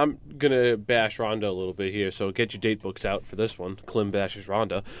I'm gonna bash Ronda a little bit here, so get your date books out for this one. Clem bashes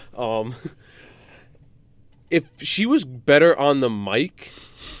Ronda. If she was better on the mic,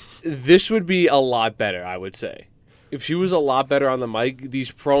 this would be a lot better, I would say. If she was a lot better on the mic, these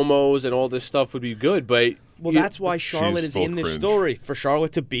promos and all this stuff would be good. But Well, that's why Charlotte She's is full in this cringe. story. For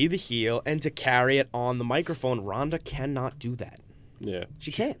Charlotte to be the heel and to carry it on the microphone. Ronda cannot do that. yeah,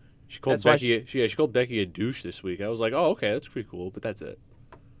 She can't. she called That's why Becky. She called Becky a douche this week. I was like, oh, okay, that's pretty cool, but that's it.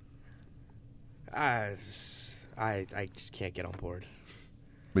 I just can't get on board.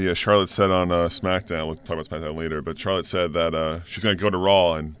 But yeah, Charlotte said on SmackDown, we'll talk about SmackDown later, but Charlotte said that she's going to go to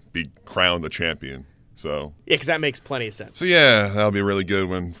Raw and be crowned the champion. So Yeah, because that makes plenty of sense. yeah, that'll be really good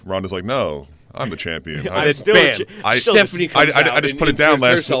when Ronda's like, no, I'm the champion. I'm And still bam, still- Stephanie comes I out just and put it down inserts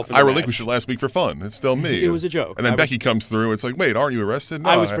last. herself in I the relinquished match. it last week for fun. It's still me. It was a joke. And then I Becky comes through. It's like, wait, aren't you arrested? No,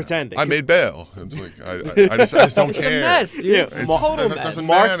 I was pretending. I made bail. It's like I just don't It's a care. mess, dude. Yeah, It's a it's total that mess. doesn't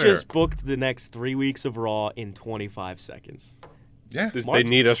Mark matter. just booked the next 3 weeks of Raw in 25 seconds. Yeah. They Mark's-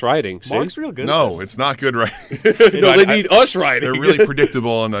 need us writing. See? Mark's real good. No, at this. it's not good, right? No, they need us writing. They're really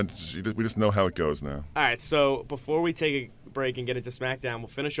predictable, and we just know how it goes now. All right, so before we take a break and get into SmackDown, we'll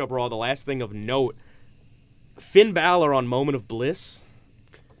finish up Raw. The last thing of note, Finn Balor on Moment of Bliss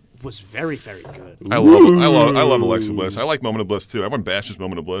was very, very good. I love Alexa Bliss. I like Moment of Bliss too. Everyone bashes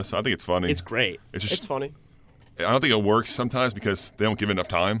Moment of Bliss. I think it's funny. It's great. It's It's just funny. I don't think it works sometimes because they don't give enough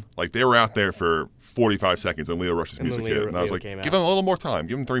time. Like, they were out there for 45 seconds and Leo Rush's And then music hit. And I was Leo like, came give out. him a little more time.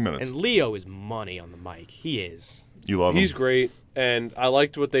 Give him 3 minutes. And Leo is money on the mic. He is. You love him. He's great, and I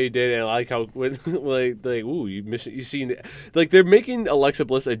liked what they did, and I like how ooh, you seen like they're making Alexa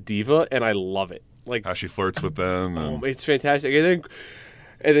Bliss a diva, and I love it. Like, How she flirts with them. And it's fantastic. And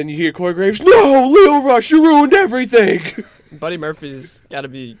then you hear Corey Graves, "No, Leo Rush, you ruined everything." Buddy Murphy's got to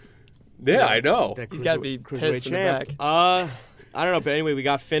be. Yeah, I know. That He's gotta be cruiserweight pissed in the champ. back. I don't know, but anyway, we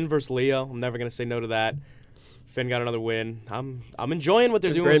got Finn versus Leo. I'm never gonna say no to that. Finn got another win. I'm enjoying what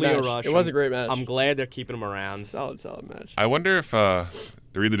they're It was a doing with great Leo match. Rush. It was a great match. I'm glad they're keeping him around. Solid match. I wonder if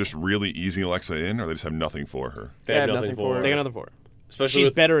they're either just really easing Alexa in or they just have nothing for her. They have nothing for her. They got nothing for her. Especially She's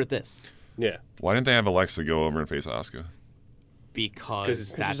with, better at this yeah. Why didn't they have Alexa go over and face Asuka? because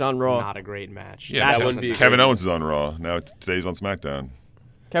she's that's on Raw. not a great match. Yeah, that that doesn't wouldn't be- matter. Kevin Owens is on Raw. Now today's on SmackDown.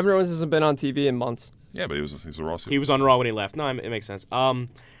 Kevin Owens hasn't been on TV in months. Yeah, but he was a Raw super. He was on Raw when he left. No, it makes sense.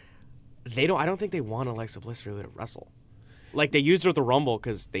 They don't. I don't think they want Alexa Bliss really to wrestle. Like, they used her at the Rumble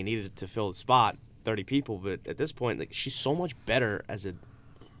because they needed to fill the spot, 30 people. But at this point, like, she's so much better as a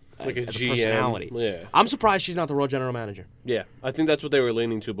Like a as GM. personality. Yeah. I'm surprised she's not the Raw general manager. Yeah, I think that's what they were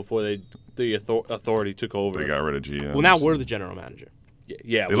leaning to before the authority took over. They got rid of GM. Well, now we're the general manager.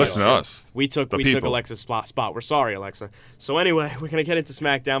 Yeah, They listen to us. We took The took people. Alexa's spot. We're sorry, Alexa. So anyway, we're gonna get into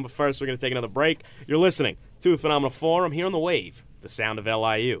SmackDown, but first we're gonna take another break. You're listening to the Phenomenal Forum here on the Wave, the sound of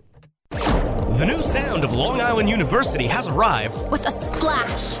LIU. The new sound of Long Island University has arrived. With a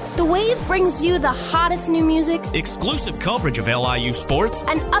splash, The Wave brings you the hottest new music Exclusive coverage of LIU sports.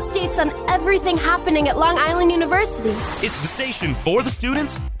 and updates on everything happening at Long Island University. It's the station for the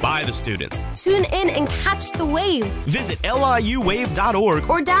students, by the students. Tune in and catch The Wave, Visit liuwave.org.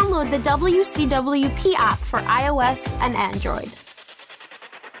 or download the WCWP app for iOS and Android.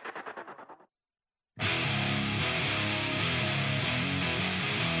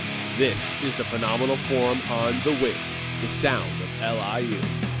 This is the Phenomenal Forum on the Wave, the sound of LIU.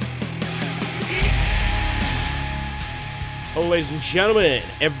 Hello, ladies and gentlemen,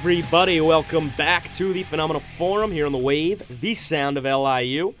 everybody, welcome back to the Phenomenal Forum here on the Wave, the sound of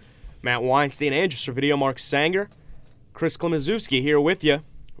LIU. Matt Weinstein, Andrew Servideo, Mark Sanger, Chris Klimaszewski here with you.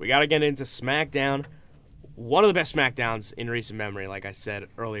 We got to get into SmackDown. One of the best SmackDowns in recent memory, like I said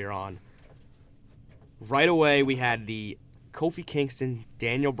earlier on. Right away, we had the Kofi Kingston,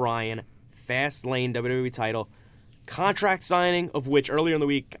 Daniel Bryan, Fastlane WWE title contract signing, of which earlier in the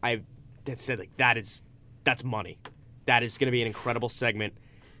week I had said, like, that's money. That is going to be an incredible segment.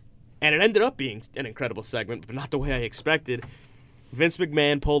 And it ended up being an incredible segment, but not the way I expected. Vince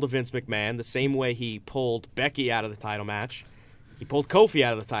McMahon pulled a Vince McMahon the same way he pulled Becky out of the title match. He pulled Kofi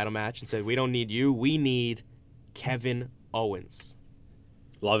out of the title match and said, we don't need you, we need Kevin Owens.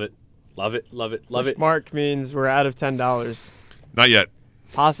 Love it. Love it. Love it. Love Which it. mark means we're out of $10. Not yet.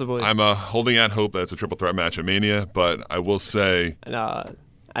 Possibly. I'm holding out hope that it's a triple threat match at Mania, but I will say And,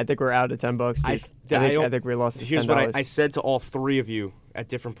 I think we're out of $10. I think we lost Here's $10. what I said to all three of you at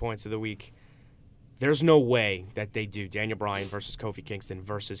different points of the week. There's no way that they do Daniel Bryan versus Kofi Kingston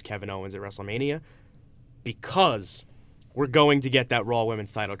versus Kevin Owens at WrestleMania because we're going to get that Raw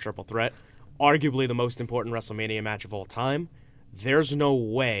Women's title triple threat, arguably the most important WrestleMania match of all time. There's no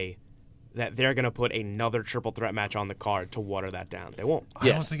way that they're going to put another triple threat match on the card to water that down. They won't. I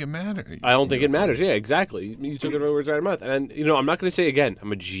don't think it matters. I don't think it matters. Yeah, exactly. You took it right words right out of my mouth. And, I'm not going to say again,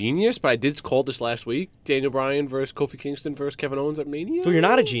 I'm a genius, but I did call this last week. Daniel Bryan versus Kofi Kingston versus Kevin Owens at Mania. So you're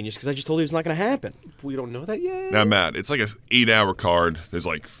not a genius because I just told you it's not going to happen. We don't know that yet. Now, Matt, it's like an 8-hour card. There's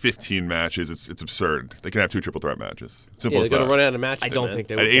like 15 matches. It's absurd. They can have 2 triple threat matches. Simple Yeah, as they're going that. to run out of matches. I don't man. think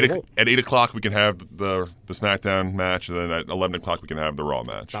they At will. eight They won't. at 8 o'clock we can have the SmackDown match, and then at 11 o'clock we can have the Raw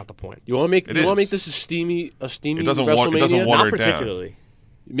match. That's not the point. You want to make It this is. a steamy It doesn't WrestleMania? water Not it down. particularly.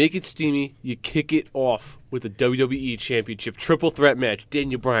 Make it steamy. You kick it off with the WWE Championship triple threat match.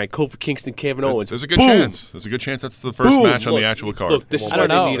 Daniel Bryan, Kofi Kingston, Kevin Owens. There's a good Boom! chance. There's a good chance that's the first Boom! match on Look, the actual card. Look, this is I why don't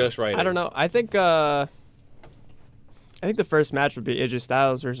know. they need us right. I don't know. I think the first match would be AJ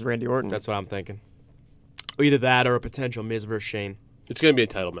Styles versus Randy Orton. That's what I'm thinking. Either that or a potential Miz versus Shane. It's going to be a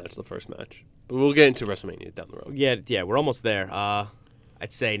title match, the first match. But we'll get into WrestleMania down the road. Yeah, we're almost there.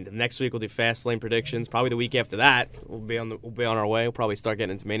 I'd say next week we'll do Fastlane predictions. Probably the week after that we'll be on our way. We'll probably start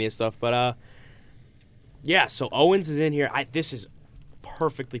getting into Mania stuff. But yeah. So Owens is in here. This is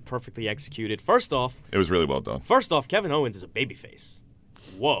perfectly executed. First off, It was really well done. Kevin Owens is a babyface.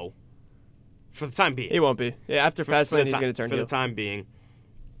 Whoa. For the time being. He won't be. Yeah, after Fastlane, he's going to turn For heel. the time being,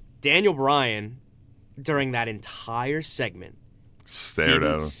 Daniel Bryan, during that entire segment, Stared at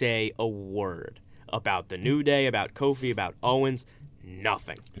didn't him. say a word about the New Day, about Kofi, about Owens.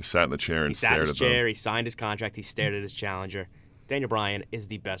 Nothing. He sat in the chair and He sat in stared his at chair. them. He signed his contract. He stared at his challenger. Daniel Bryan is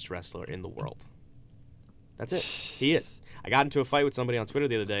the best wrestler in the world. That's it. He is. I got into a fight with somebody on Twitter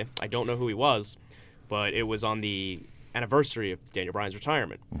the other day. I don't know who he was, but it was on the anniversary of Daniel Bryan's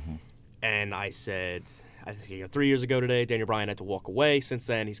retirement. And I said, I think 3 years ago today, Daniel Bryan had to walk away. Since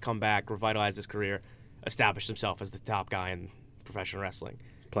then, he's come back, revitalized his career, established himself as the top guy in professional wrestling.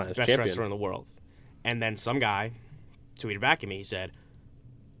 Planet's Best champion. wrestler in the world. And then some guy tweeted back at me. He said,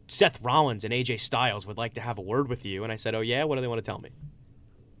 Seth Rollins and AJ Styles would like to have a word with you. And I said, oh, yeah? What do they want to tell me?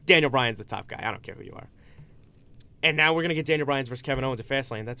 Daniel Bryan's the top guy. I don't care who you are. And now we're going to get Daniel Bryan versus Kevin Owens at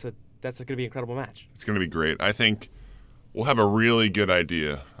Fastlane. That's going to be an incredible match. It's going to be great. I think we'll have a really good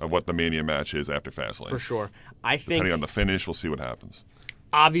idea of what the Mania match is after Fastlane. For sure. I think, Depending on the finish, we'll see what happens.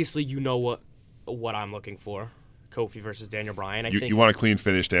 obviously, you know what I'm looking for. Kofi versus Daniel Bryan. You want a clean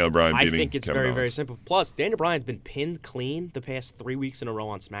finish, Daniel Bryan I beating think it's Kevin very, very Owens. simple. Plus, Daniel Bryan's been pinned clean the past 3 weeks in a row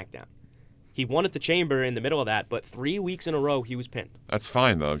on SmackDown. He won at the Chamber in the middle of that, but 3 weeks in a row he was pinned. That's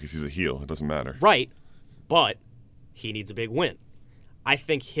fine, though, because he's a heel. It doesn't matter. Right, but he needs a big win. I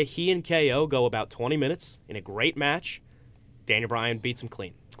think he and KO go about 20 minutes in a great match. Daniel Bryan beats him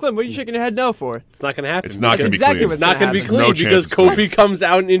clean. Clem, what are you shaking your head no for? It's not going to happen. It's not That's going to be exactly clean. what's It's not going to be There's clean no because chance it's Kofi comes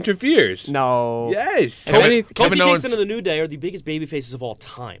out and interferes. No. Yes. If any- Kofi Kevin Owens- Kingston and the New Day are the biggest babyfaces of all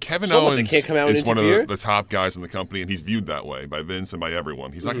time. Kevin So what, they Owens can't come out and is one of interfere? the top guys in the company, and he's viewed that way by Vince and by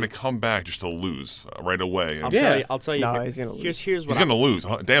everyone. He's not going to come back just to lose right away. I'll tell you. No, he's gonna lose. Here's what He's going to lose.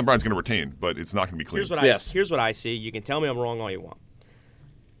 Daniel Bryan's going to retain, but it's not going to be clean. Here's what I see. You can tell me I'm wrong all you want.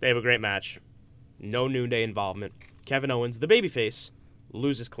 They have a great match. No New Day involvement. Kevin Owens, the babyface,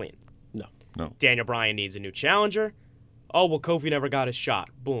 loses clean. No. Daniel Bryan needs a new challenger. Oh, well, Kofi never got his shot.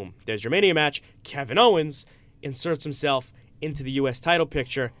 Boom. There's your Mania match. Kevin Owens inserts himself into the U.S. title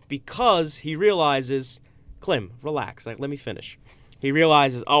picture because he realizes, Clem, relax. Let me finish. He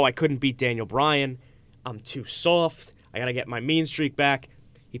realizes, oh, I couldn't beat Daniel Bryan. I'm too soft. I got to get my mean streak back.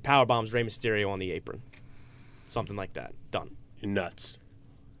 He powerbombs Rey Mysterio on the apron. Something like that. Done. You're nuts.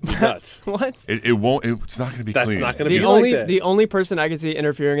 You're nuts. What? It won't. It's not going to be That's clean. not going to The be only like that. the only person I can see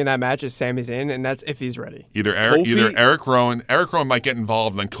interfering in that match is Sami Zayn, and that's if he's ready. Either Kofi- Eric Rowan. Eric Rowan might get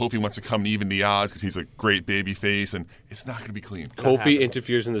involved, and then Kofi wants to come and even the odds because he's a great baby face, and it's not going to be clean. Kofi happening.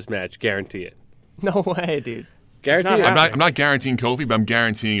 interferes in this match. Guarantee it. No way, dude. Guarantee not it. happening. I'm not guaranteeing Kofi, but I'm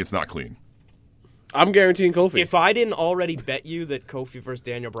guaranteeing it's not clean. I'm guaranteeing Kofi. If I didn't already bet you that Kofi versus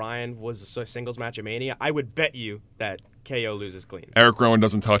Daniel Bryan was a singles match at Mania, I would bet you that KO loses clean. Eric Rowan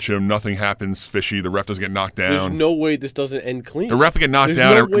doesn't touch him. Nothing happens fishy. The ref doesn't get knocked There's down. no way this doesn't end clean. The ref will get knocked There's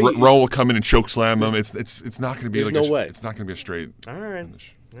down. no and way- Rowan will come in and choke slam him. It's not going to be There's like no way. It's not going to be a straight All right.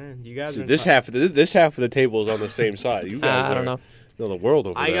 finish. You guys are This half of the table is on the same side. You guys I don't are, know. you know the world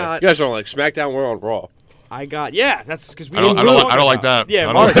over I there. got- You guys are on like SmackDown. We're on Raw. that's because we I don't like that. Yeah,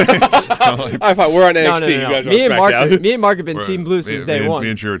 I Mark. don't like- I thought we're on NXT. No, no, no, You no. guys are Me on and Mark, SmackDown. me and Mark have been Team Blue since day one. Me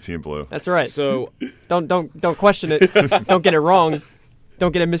and Drew are Team Blue. That's right. So Don't question it. Don't get it wrong.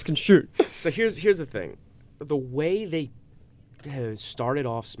 Don't get it misconstrued. here's the thing. The way they started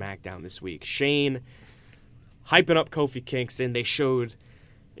off SmackDown this week, Shane hyping up Kofi Kingston. They showed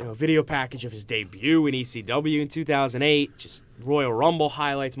a video package of his debut in ECW in 2008, just Royal Rumble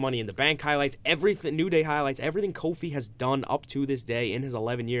highlights, Money in the Bank highlights, everything, New Day highlights, everything Kofi has done up to this day in his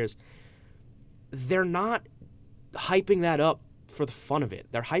 11 years. They're not hyping that up for the fun of it.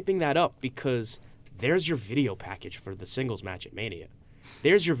 They're hyping that up because there's your video package for the singles match at Mania.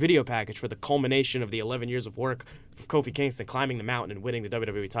 There's your video package for the culmination of the 11 years of work of Kofi Kingston climbing the mountain and winning the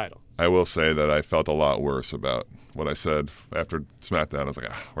WWE title. I will say that I felt a lot worse about what I said after SmackDown. I was like,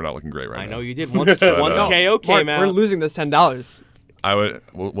 we're not looking great right I now. know you did. Once KO came Mark, out. we're losing this $10.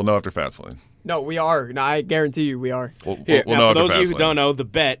 We'll know after Fastlane. No, we are. No, I guarantee you, we are. We'll Now, know for after those of you who Fastlane. don't know, the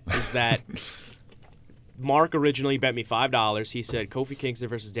bet is that Mark originally bet me $5. He said Kofi Kingston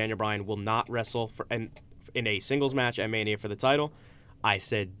versus Daniel Bryan will not wrestle in a singles match at Mania for the title. I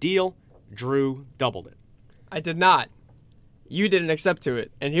said deal. Drew doubled it. I did not. You didn't accept to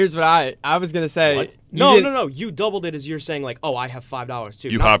it. And here's what I was going to say. What? You No. didn't- You doubled it as you're saying like, oh, I have $5 too.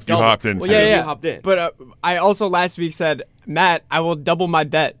 You Not hopped doubled. in. Well, so- yeah. You hopped in. But I also last week said, Matt, I will double my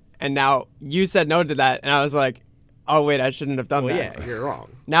bet. And now you said no to that. And I was like, oh, wait, I shouldn't have done Well, that. yeah, you're wrong.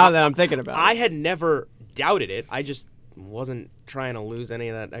 Now that I'm thinking about I it. had never doubted it. I just wasn't trying to lose any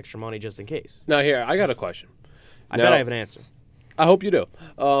of that extra money just in case. Now here, I got a question. I Now- bet I have an answer. I hope you do.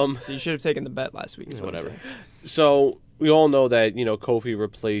 So you should have taken the bet last week. Is what I'm Whatever. saying. So we all know that Kofi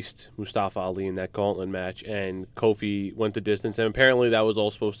replaced Mustafa Ali in that gauntlet match, and Kofi went the distance, and apparently that was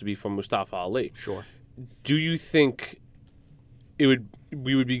all supposed to be from Mustafa Ali. Sure. Do you think it would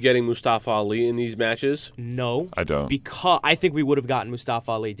we would be getting Mustafa Ali in these matches? No. I don't. Because I think we would have gotten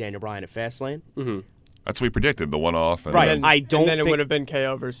Mustafa Ali, Daniel Bryan at Fastlane. That's what we predicted, the one-off. And Right. then- I don't And then think it would have been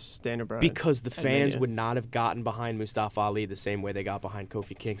KO versus Daniel Bryan. because the at fans Mania. would not have gotten behind Mustafa Ali the same way they got behind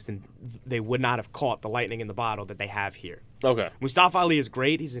Kofi Kingston. They would not have caught the lightning in the bottle that they have here. Okay. Mustafa Ali is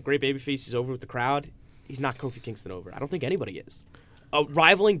great. He's a great babyface. He's over with the crowd. He's not Kofi Kingston over. I don't think anybody is.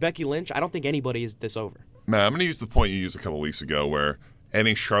 Rivaling Becky Lynch, I don't think anybody is this over. Matt, I'm going to use the point you used a couple weeks ago where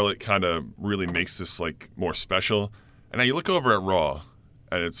adding Charlotte kind of really makes this like more special. And now you look over at Raw,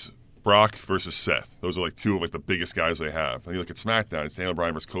 and it's Brock versus Seth. Those are like two of like the biggest guys they have. And you look at SmackDown, it's Daniel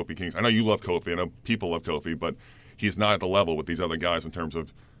Bryan versus Kofi Kingston. I know you love Kofi. I know people love Kofi, but he's not at the level with these other guys in terms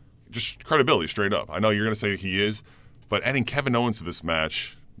of just credibility, straight up. I know you're going to say he is, but adding Kevin Owens to this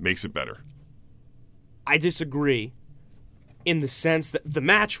match makes it better. I disagree in the sense that the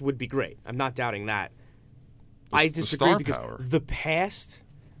match would be great. I'm not doubting that. I The disagree star because power. the past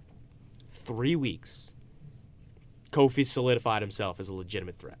 3 weeks, Kofi solidified himself as a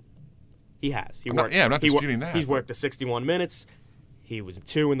legitimate threat. He has. I'm not disputing that, He's but- worked the 61 minutes. He was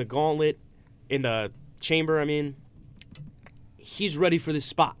 2 in the gauntlet, in the chamber. I mean, he's ready for this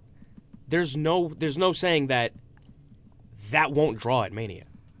spot. There's no saying that won't draw at Mania.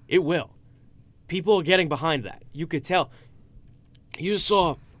 It will. People are getting behind that. You could tell. You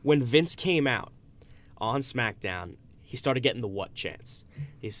saw when Vince came out on SmackDown, he started getting the what chants.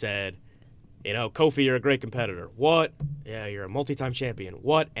 He said, Kofi, you're a great competitor. What? Yeah, you're a multi-time champion.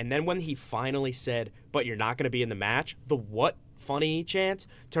 What? And then when he finally said, but you're not going to be in the match, the what funny chant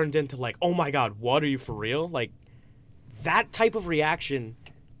turned into like, oh my God, what? Are you for real? Like, that type of reaction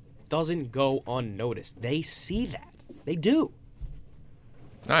doesn't go unnoticed. They see that. They do.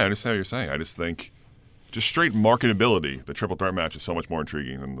 I understand what you're saying. I just think just straight marketability, the triple threat match is so much more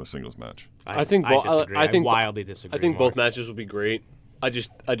intriguing than the singles match. I think I bo- disagree. I think- wildly disagree. I think Mark. both matches will be great. I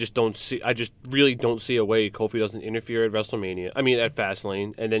just really don't see a way Kofi doesn't interfere at WrestleMania. I mean, at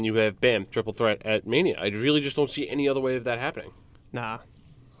Fastlane, and then you have bam, triple threat at Mania. I really just don't see any other way of that happening. Nah.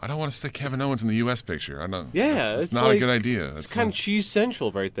 I don't want to stick Kevin Owens in the U.S. picture. I know. Yeah, it's it's not a like- good idea. It's kind of cheese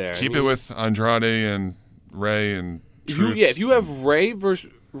central right there. keep it with Andrade and Ray and Truth. if you have Ray versus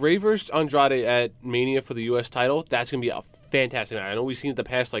Andrade at Mania for the U.S. title, that's gonna be a fantastic night. I know we've seen it the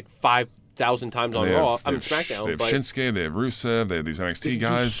past like 5,000 times on They Raw. have, I mean they have SmackDown, They have but Shinsuke. They have Rusev. They have these NXT They can do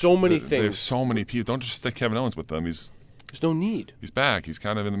guys. so many They have things. so many people. Don't just stick Kevin Owens with them. He's there's no need. back. He's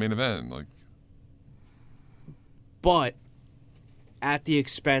kind of in the main event. Like but at the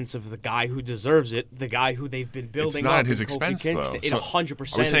expense of the guy who deserves it, the guy who they've been building it's not up at his in Kofi expense though. Kingston, So,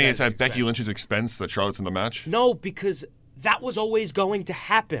 100%. are we saying it's his at Becky expense. Lynch's expense that Charlotte's in the match? No, because that was always going to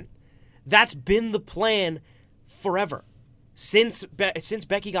happen. That's been the plan forever, since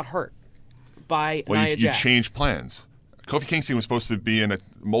Becky got hurt by Well, Nia you Jax. change plans. Kofi Kingston was supposed to be in a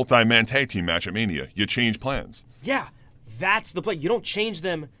multi-man tag team match at Mania. You change plans. Yeah, that's the plan. You don't change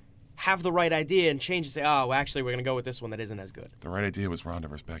them, have the right idea, and change and say, oh, well, actually, we're going to go with this one that isn't as good. The right idea was Ronda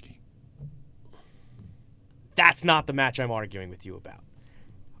versus Becky. That's not the match I'm arguing with you about.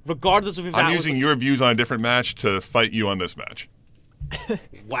 Regardless of if I'm that using was your views on a different match to fight you on this match.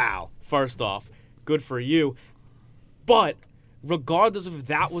 wow. First off, good for you. But regardless of if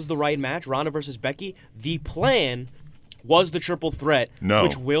that was the right match, Ronda versus Becky, the plan was the triple threat, No.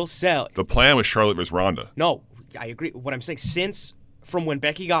 which will sell. The plan was Charlotte versus Ronda. No, I agree. What I'm saying, since from when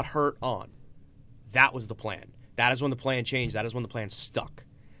Becky got hurt on, that was the plan. That is when the plan changed. That is when the plan stuck.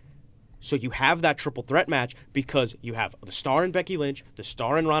 So you have that triple threat match because you have the star in Becky Lynch, the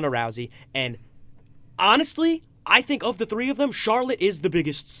star in Ronda Rousey, and honestly, I think of the three of them, Charlotte is the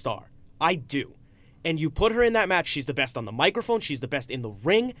biggest star. I do. And you put her in that match, she's the best on the microphone, she's the best in the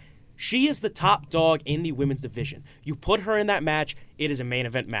ring. She is the top dog in the women's division. You put her in that match, it is a main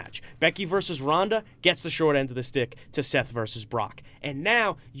event match. Becky versus Ronda gets the short end of the stick to Seth versus Brock. And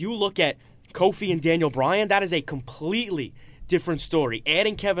now you look at Kofi and Daniel Bryan, that is a completely different story.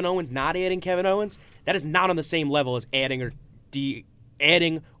 Adding Kevin Owens, not adding Kevin Owens, that is not on the same level as adding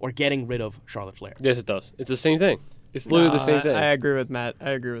or getting rid of Charlotte Flair. Yes, it does. It's the same thing. It's literally the same thing. I agree with Matt.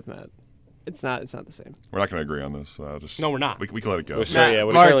 It's not the same. We're not going to agree on this. No, we're not. We can let it go. We're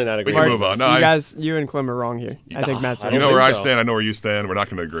certainly not We agreeing. can move on. No, You and Clem are wrong here. I think Matt's I right. you don't know where think I so. stand. I know where you stand. We're not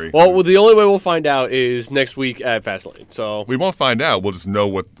going to agree. Well, the only way we'll find out is next week at Fastlane. So we won't find out. We'll just know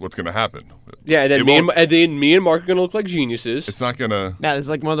what's going to happen. yeah, and It then won't- me and Mark are gonna look like geniuses. It's not going to. Matt, this is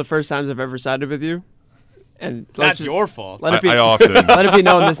like one of the first times I've ever sided with you. And That's your fault. Let it be, I often let it be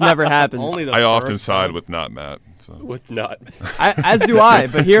known this never happens. Only the I often first side time. with not Matt. So. With nut. As do I,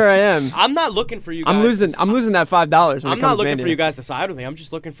 but here I am. I'm not looking for you guys. I'm losing that $5 when I'm it not comes looking Mania. for you guys to side with me. I'm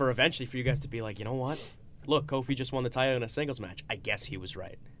just looking for eventually for you guys to be like, you know what? look, Kofi just won the title in a singles match. I guess he was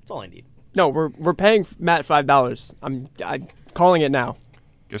right. That's all I need. No, we're paying Matt $5. I'm calling it now.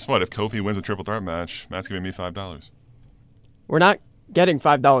 Guess what? If Kofi wins a triple threat match, Matt's giving me $5. We're not getting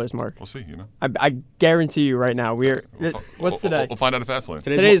 $5, Mark. We'll see. I guarantee you right now. What's today? We'll find out at Fastlane.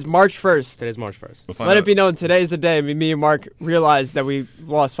 Today's March 1st. Today's March 1st. We'll find Let out. it be known today's the day me and Mark realized that we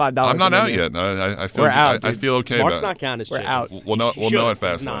lost $5. I'm not out Mania. yet. I feel. We're out, I dude. feel okay. Mark's about not counting as We're chickens. out. We'll know. He We'll know should,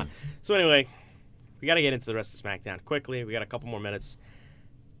 at he's not. Fastlane. So anyway, we got to get into the rest of SmackDown quickly. We got a couple more minutes.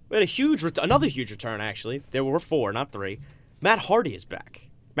 We had another huge return, actually. There were 4, not 3. Matt Hardy is back.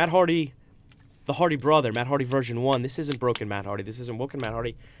 Matt Hardy, the Hardy brother, Matt Hardy version 1. This isn't broken Matt Hardy. This isn't woken Matt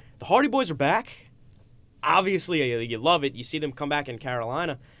Hardy. The Hardy Boys are back. Obviously, you love it. You see them come back in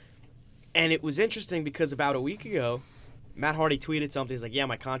Carolina. And it was interesting because about a week ago, Matt Hardy tweeted something. He's like, yeah,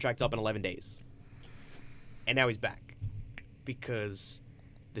 my contract's up in 11 days. And now he's back. Because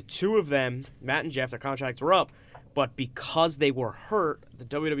the two of them, Matt and Jeff, their contracts were up. But because they were hurt, the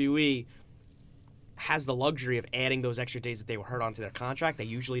WWE has the luxury of adding those extra days that they were hurt onto their contract. They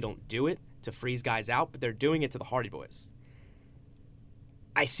usually don't do it to freeze guys out, but they're doing it to the Hardy Boys.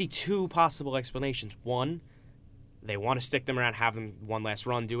 I see 2 possible explanations. One, they want to stick them around, have them one last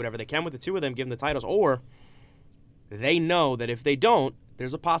run, do whatever they can with the 2 of them, give them the titles. Or they know that if they don't,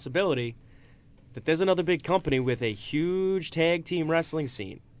 there's a possibility that there's another big company with a huge tag team wrestling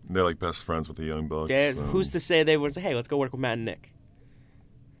scene. They're like best friends with the Young Bucks. Who's to say they would say, hey, let's go work with Matt and Nick?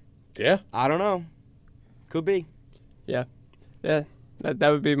 Yeah. I don't know. Could be. Yeah. That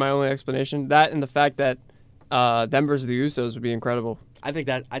would be my only explanation. That and the fact that them versus the Usos would be incredible. I think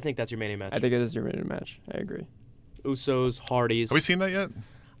that's your main match. I think it is your main match. I agree. Usos, Hardys. Have we seen that yet?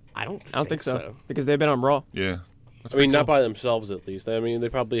 I don't think so because they've been on Raw. Yeah. That's I mean, pretty not cool. by themselves at least. I mean, they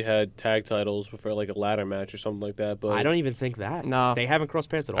probably had tag titles for like a ladder match or something like that. But I don't even think that. No. They haven't crossed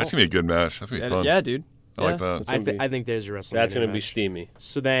paths at all. That's gonna be a good match. That's gonna be fun. Yeah, dude. I like that. I think there's your wrestling. That's going gonna be steamy.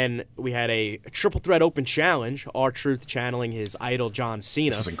 So then we had a triple threat open challenge. R-Truth channeling his idol John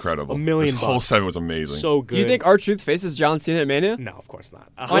Cena. This is incredible. $1 million. This whole segment was amazing. So good. Do you think R-Truth faces John Cena at Mania? No, of course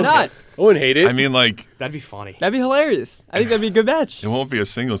not. Why not? I wouldn't hate it. I mean, like, That'd be funny. That'd be hilarious. I think that'd be a good match. it won't be a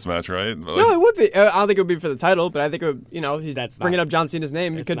singles match, right? But, No, like, it would be. I don't think it would be for the title, but I think it would. He's That's bringing not- up John Cena's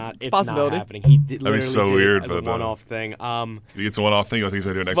name. It's It's a possibility. not happening. He did That'd be literally so did weird, it as a but, one-off thing. it's a one-off thing. I think he's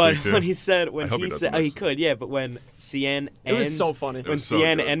gonna do it next But week too. when he said, I hope he does it he next could, yeah. But when CN It was so funny. It When was so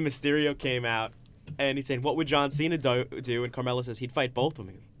CN good. and Mysterio came out, and he's saying, "What would John Cena do?" And Carmelo says he'd fight both of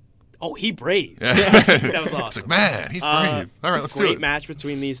them. Oh, he brave. That was It's awesome. like, man, he's brave. All right, let's do Great it. match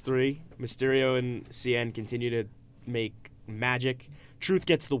between these 3. Mysterio and CN continue to make magic. Truth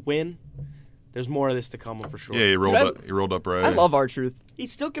gets the win. There's more of this to come for sure. Yeah, he rolled Dude, up. He rolled up right. I love R-Truth. He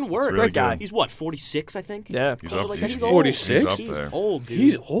still can work. really Great guy. good. He's what, 46, I think? Yeah. He's Something up. like that. He's He's old. 46? He's up He's there. old, dude.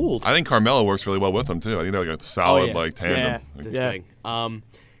 He's old. I think Carmelo works really well with him too. I think they're like a solid yeah. like tandem. Yeah. The Yeah. thing.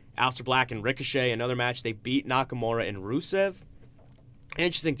 Aleister Black and Ricochet, another match. They beat Nakamura and Rusev.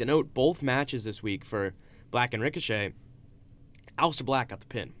 Interesting to note, both matches this week for Black and Ricochet, Aleister Black got the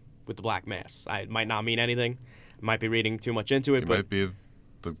pin with the black mass. It might not mean anything. Might be reading too much into it, He but might be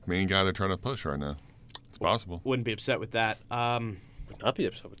the main guy they're trying to push right now. It's possible. wouldn't be upset with that. Would not be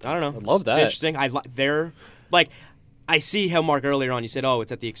upset with that. I don't know. I love It's that. interesting. They're like, I see how Mark earlier on you said, oh,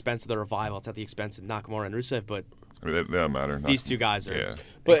 it's at the expense of the Revival. It's at the expense of Nakamura and Rusev, but I mean, they don't matter. these 2 guys are. Yeah.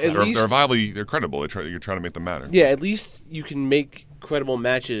 But at incredible. least- They're viably. They're credible. You're trying to make them matter. Yeah, at least you can make credible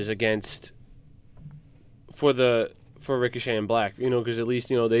matches against for Ricochet and Black. Because at least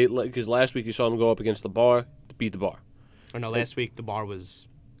because last week you saw them go up against the Bar, to beat the Bar. Or no, last week the bar was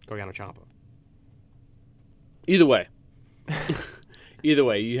Gargano Ciampa. Either way. Either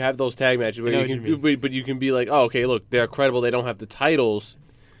way, you have those tag matches where I know you what you can, but you can be like, oh, okay, look, they're credible. They don't have the titles.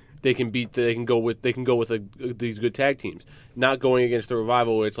 They can beat. They can go with these good tag teams. Not going against the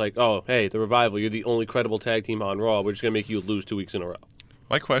Revival, where it's like, oh, hey, the Revival, you're the only credible tag team on Raw. We're just gonna make you lose 2 weeks in a row.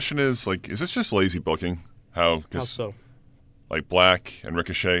 My question is like, is this just lazy booking? How? How Because so? like Black and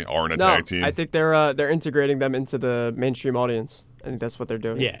Ricochet aren't a No, tag team. I think they're integrating them into the mainstream audience. I think that's what they're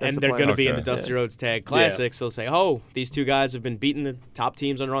doing. Yeah, That's and the they're plan. going to be in the Okay. Dusty Rhodes Tag Classic, so they'll say, oh, these 2 guys have been beating the top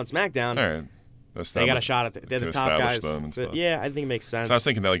teams on Raw and SmackDown. All right. That's They got a shot at it. They're to the top establish guys. them and So, stuff. yeah, I think it makes sense. So I was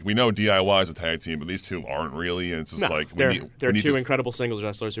thinking that like we know DIY is a tag team, but these 2 aren't really, and it's just No, like they're we need 2 to- incredible singles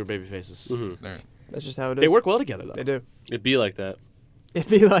wrestlers who are babyfaces. All right. That's just how it is. They work well together, though. They do. It'd be like that. It'd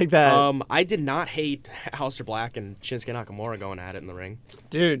be like that, I did not hate Aleister Black and Shinsuke Nakamura going at it in the ring.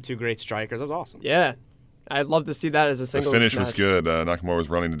 dude. 2 great strikers. That was awesome. Yeah, I'd love to see that as a The single. finish was good. Nakamura was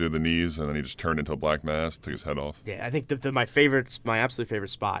running to do the knees, and then he just turned into a black mass, took his head off. Yeah, I think my absolute favorite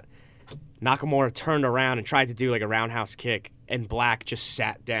spot, Nakamura turned around and tried to do like a roundhouse kick, and Black just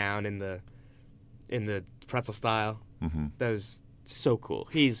sat down in the in the pretzel style. Mm-hmm. That was so cool.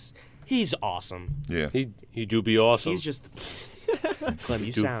 He's awesome. Yeah. He do be awesome. He's just the beast. Clem,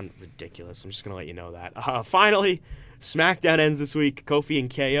 you sound ridiculous. I'm just going to let you know that. Finally, SmackDown ends this week. Kofi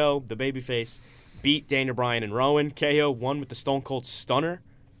and KO, the babyface, beat Daniel Bryan and Rowan. KO won with the Stone Cold Stunner.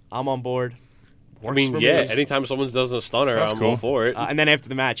 I'm on board. I mean, yeah, anytime someone does a stunner, That's I'm cool. all for it. And then after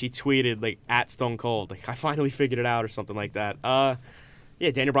the match, he tweeted, like, at Stone Cold, like, I finally figured it out or something like that.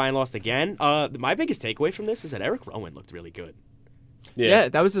 Yeah, Daniel Bryan lost again. My biggest takeaway from this is that Eric Rowan looked really good. Yeah,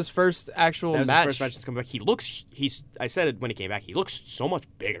 that was his first actual That was match. his first match since coming back. I said it when he came back, he looks so much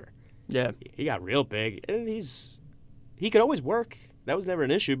bigger. Yeah. He got real big, and he could always work. That was never an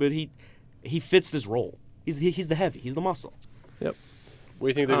issue, but he fits this role. He's the heavy. He's the muscle. Yep. What do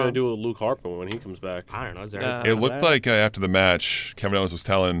you think they're going to do with Luke Harper when he comes back? I don't know. Is there? It looked like after the match, Kevin Owens was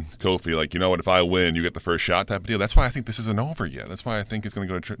telling Kofi, like, you know what, if I win, you get the first shot type of deal. That's why I think this isn't over yet. That's why I think it's going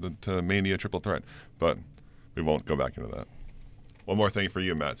to go to Mania Triple Threat. But we won't go back into that. One more thing for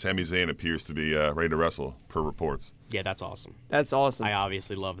you, Matt. Sami Zayn appears to be ready to wrestle, per reports. Yeah, that's awesome. That's awesome. I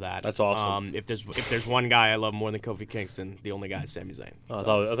obviously love that. That's awesome. If there's one guy I love more than Kofi Kingston, the only guy is Sami Zayn. I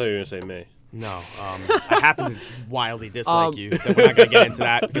thought you were going to say me. No, I happen to wildly dislike you. But we're not going to get into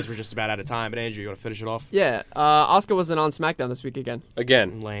that because we're just about out of time. But Andrew, you want to finish it off? Yeah. Asuka wasn't on SmackDown this week again.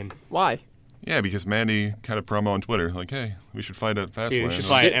 Again. Lame. Why? Yeah, because Mandy had a promo on Twitter, like, hey, we should fight at Fastlane. You should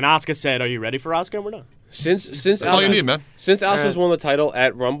fight. And Asuka said, "Are you ready for Asuka?" And we're not. Since That's all you need, man. Since Asuka's won the title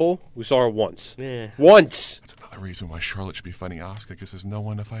at Rumble, we saw her once. Yeah. Once. That's another reason why Charlotte should be fighting Asuka, because there's no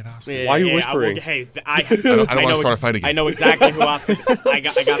one to fight Asuka. Yeah, Why are you yeah, whispering? I don't want to start a fight again. I know exactly who Asuka's. I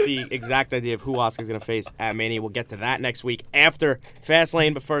got the exact idea of who Asuka's going to face at Mania. We'll get to that next week after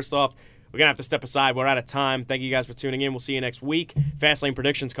Fastlane. But first off, we're going to have to step aside. We're out of time. Thank you guys for tuning in. We'll see you next week. Fastlane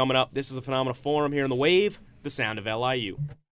predictions coming up. This is the Phenomenal Forum here in the Wave, the sound of LIU.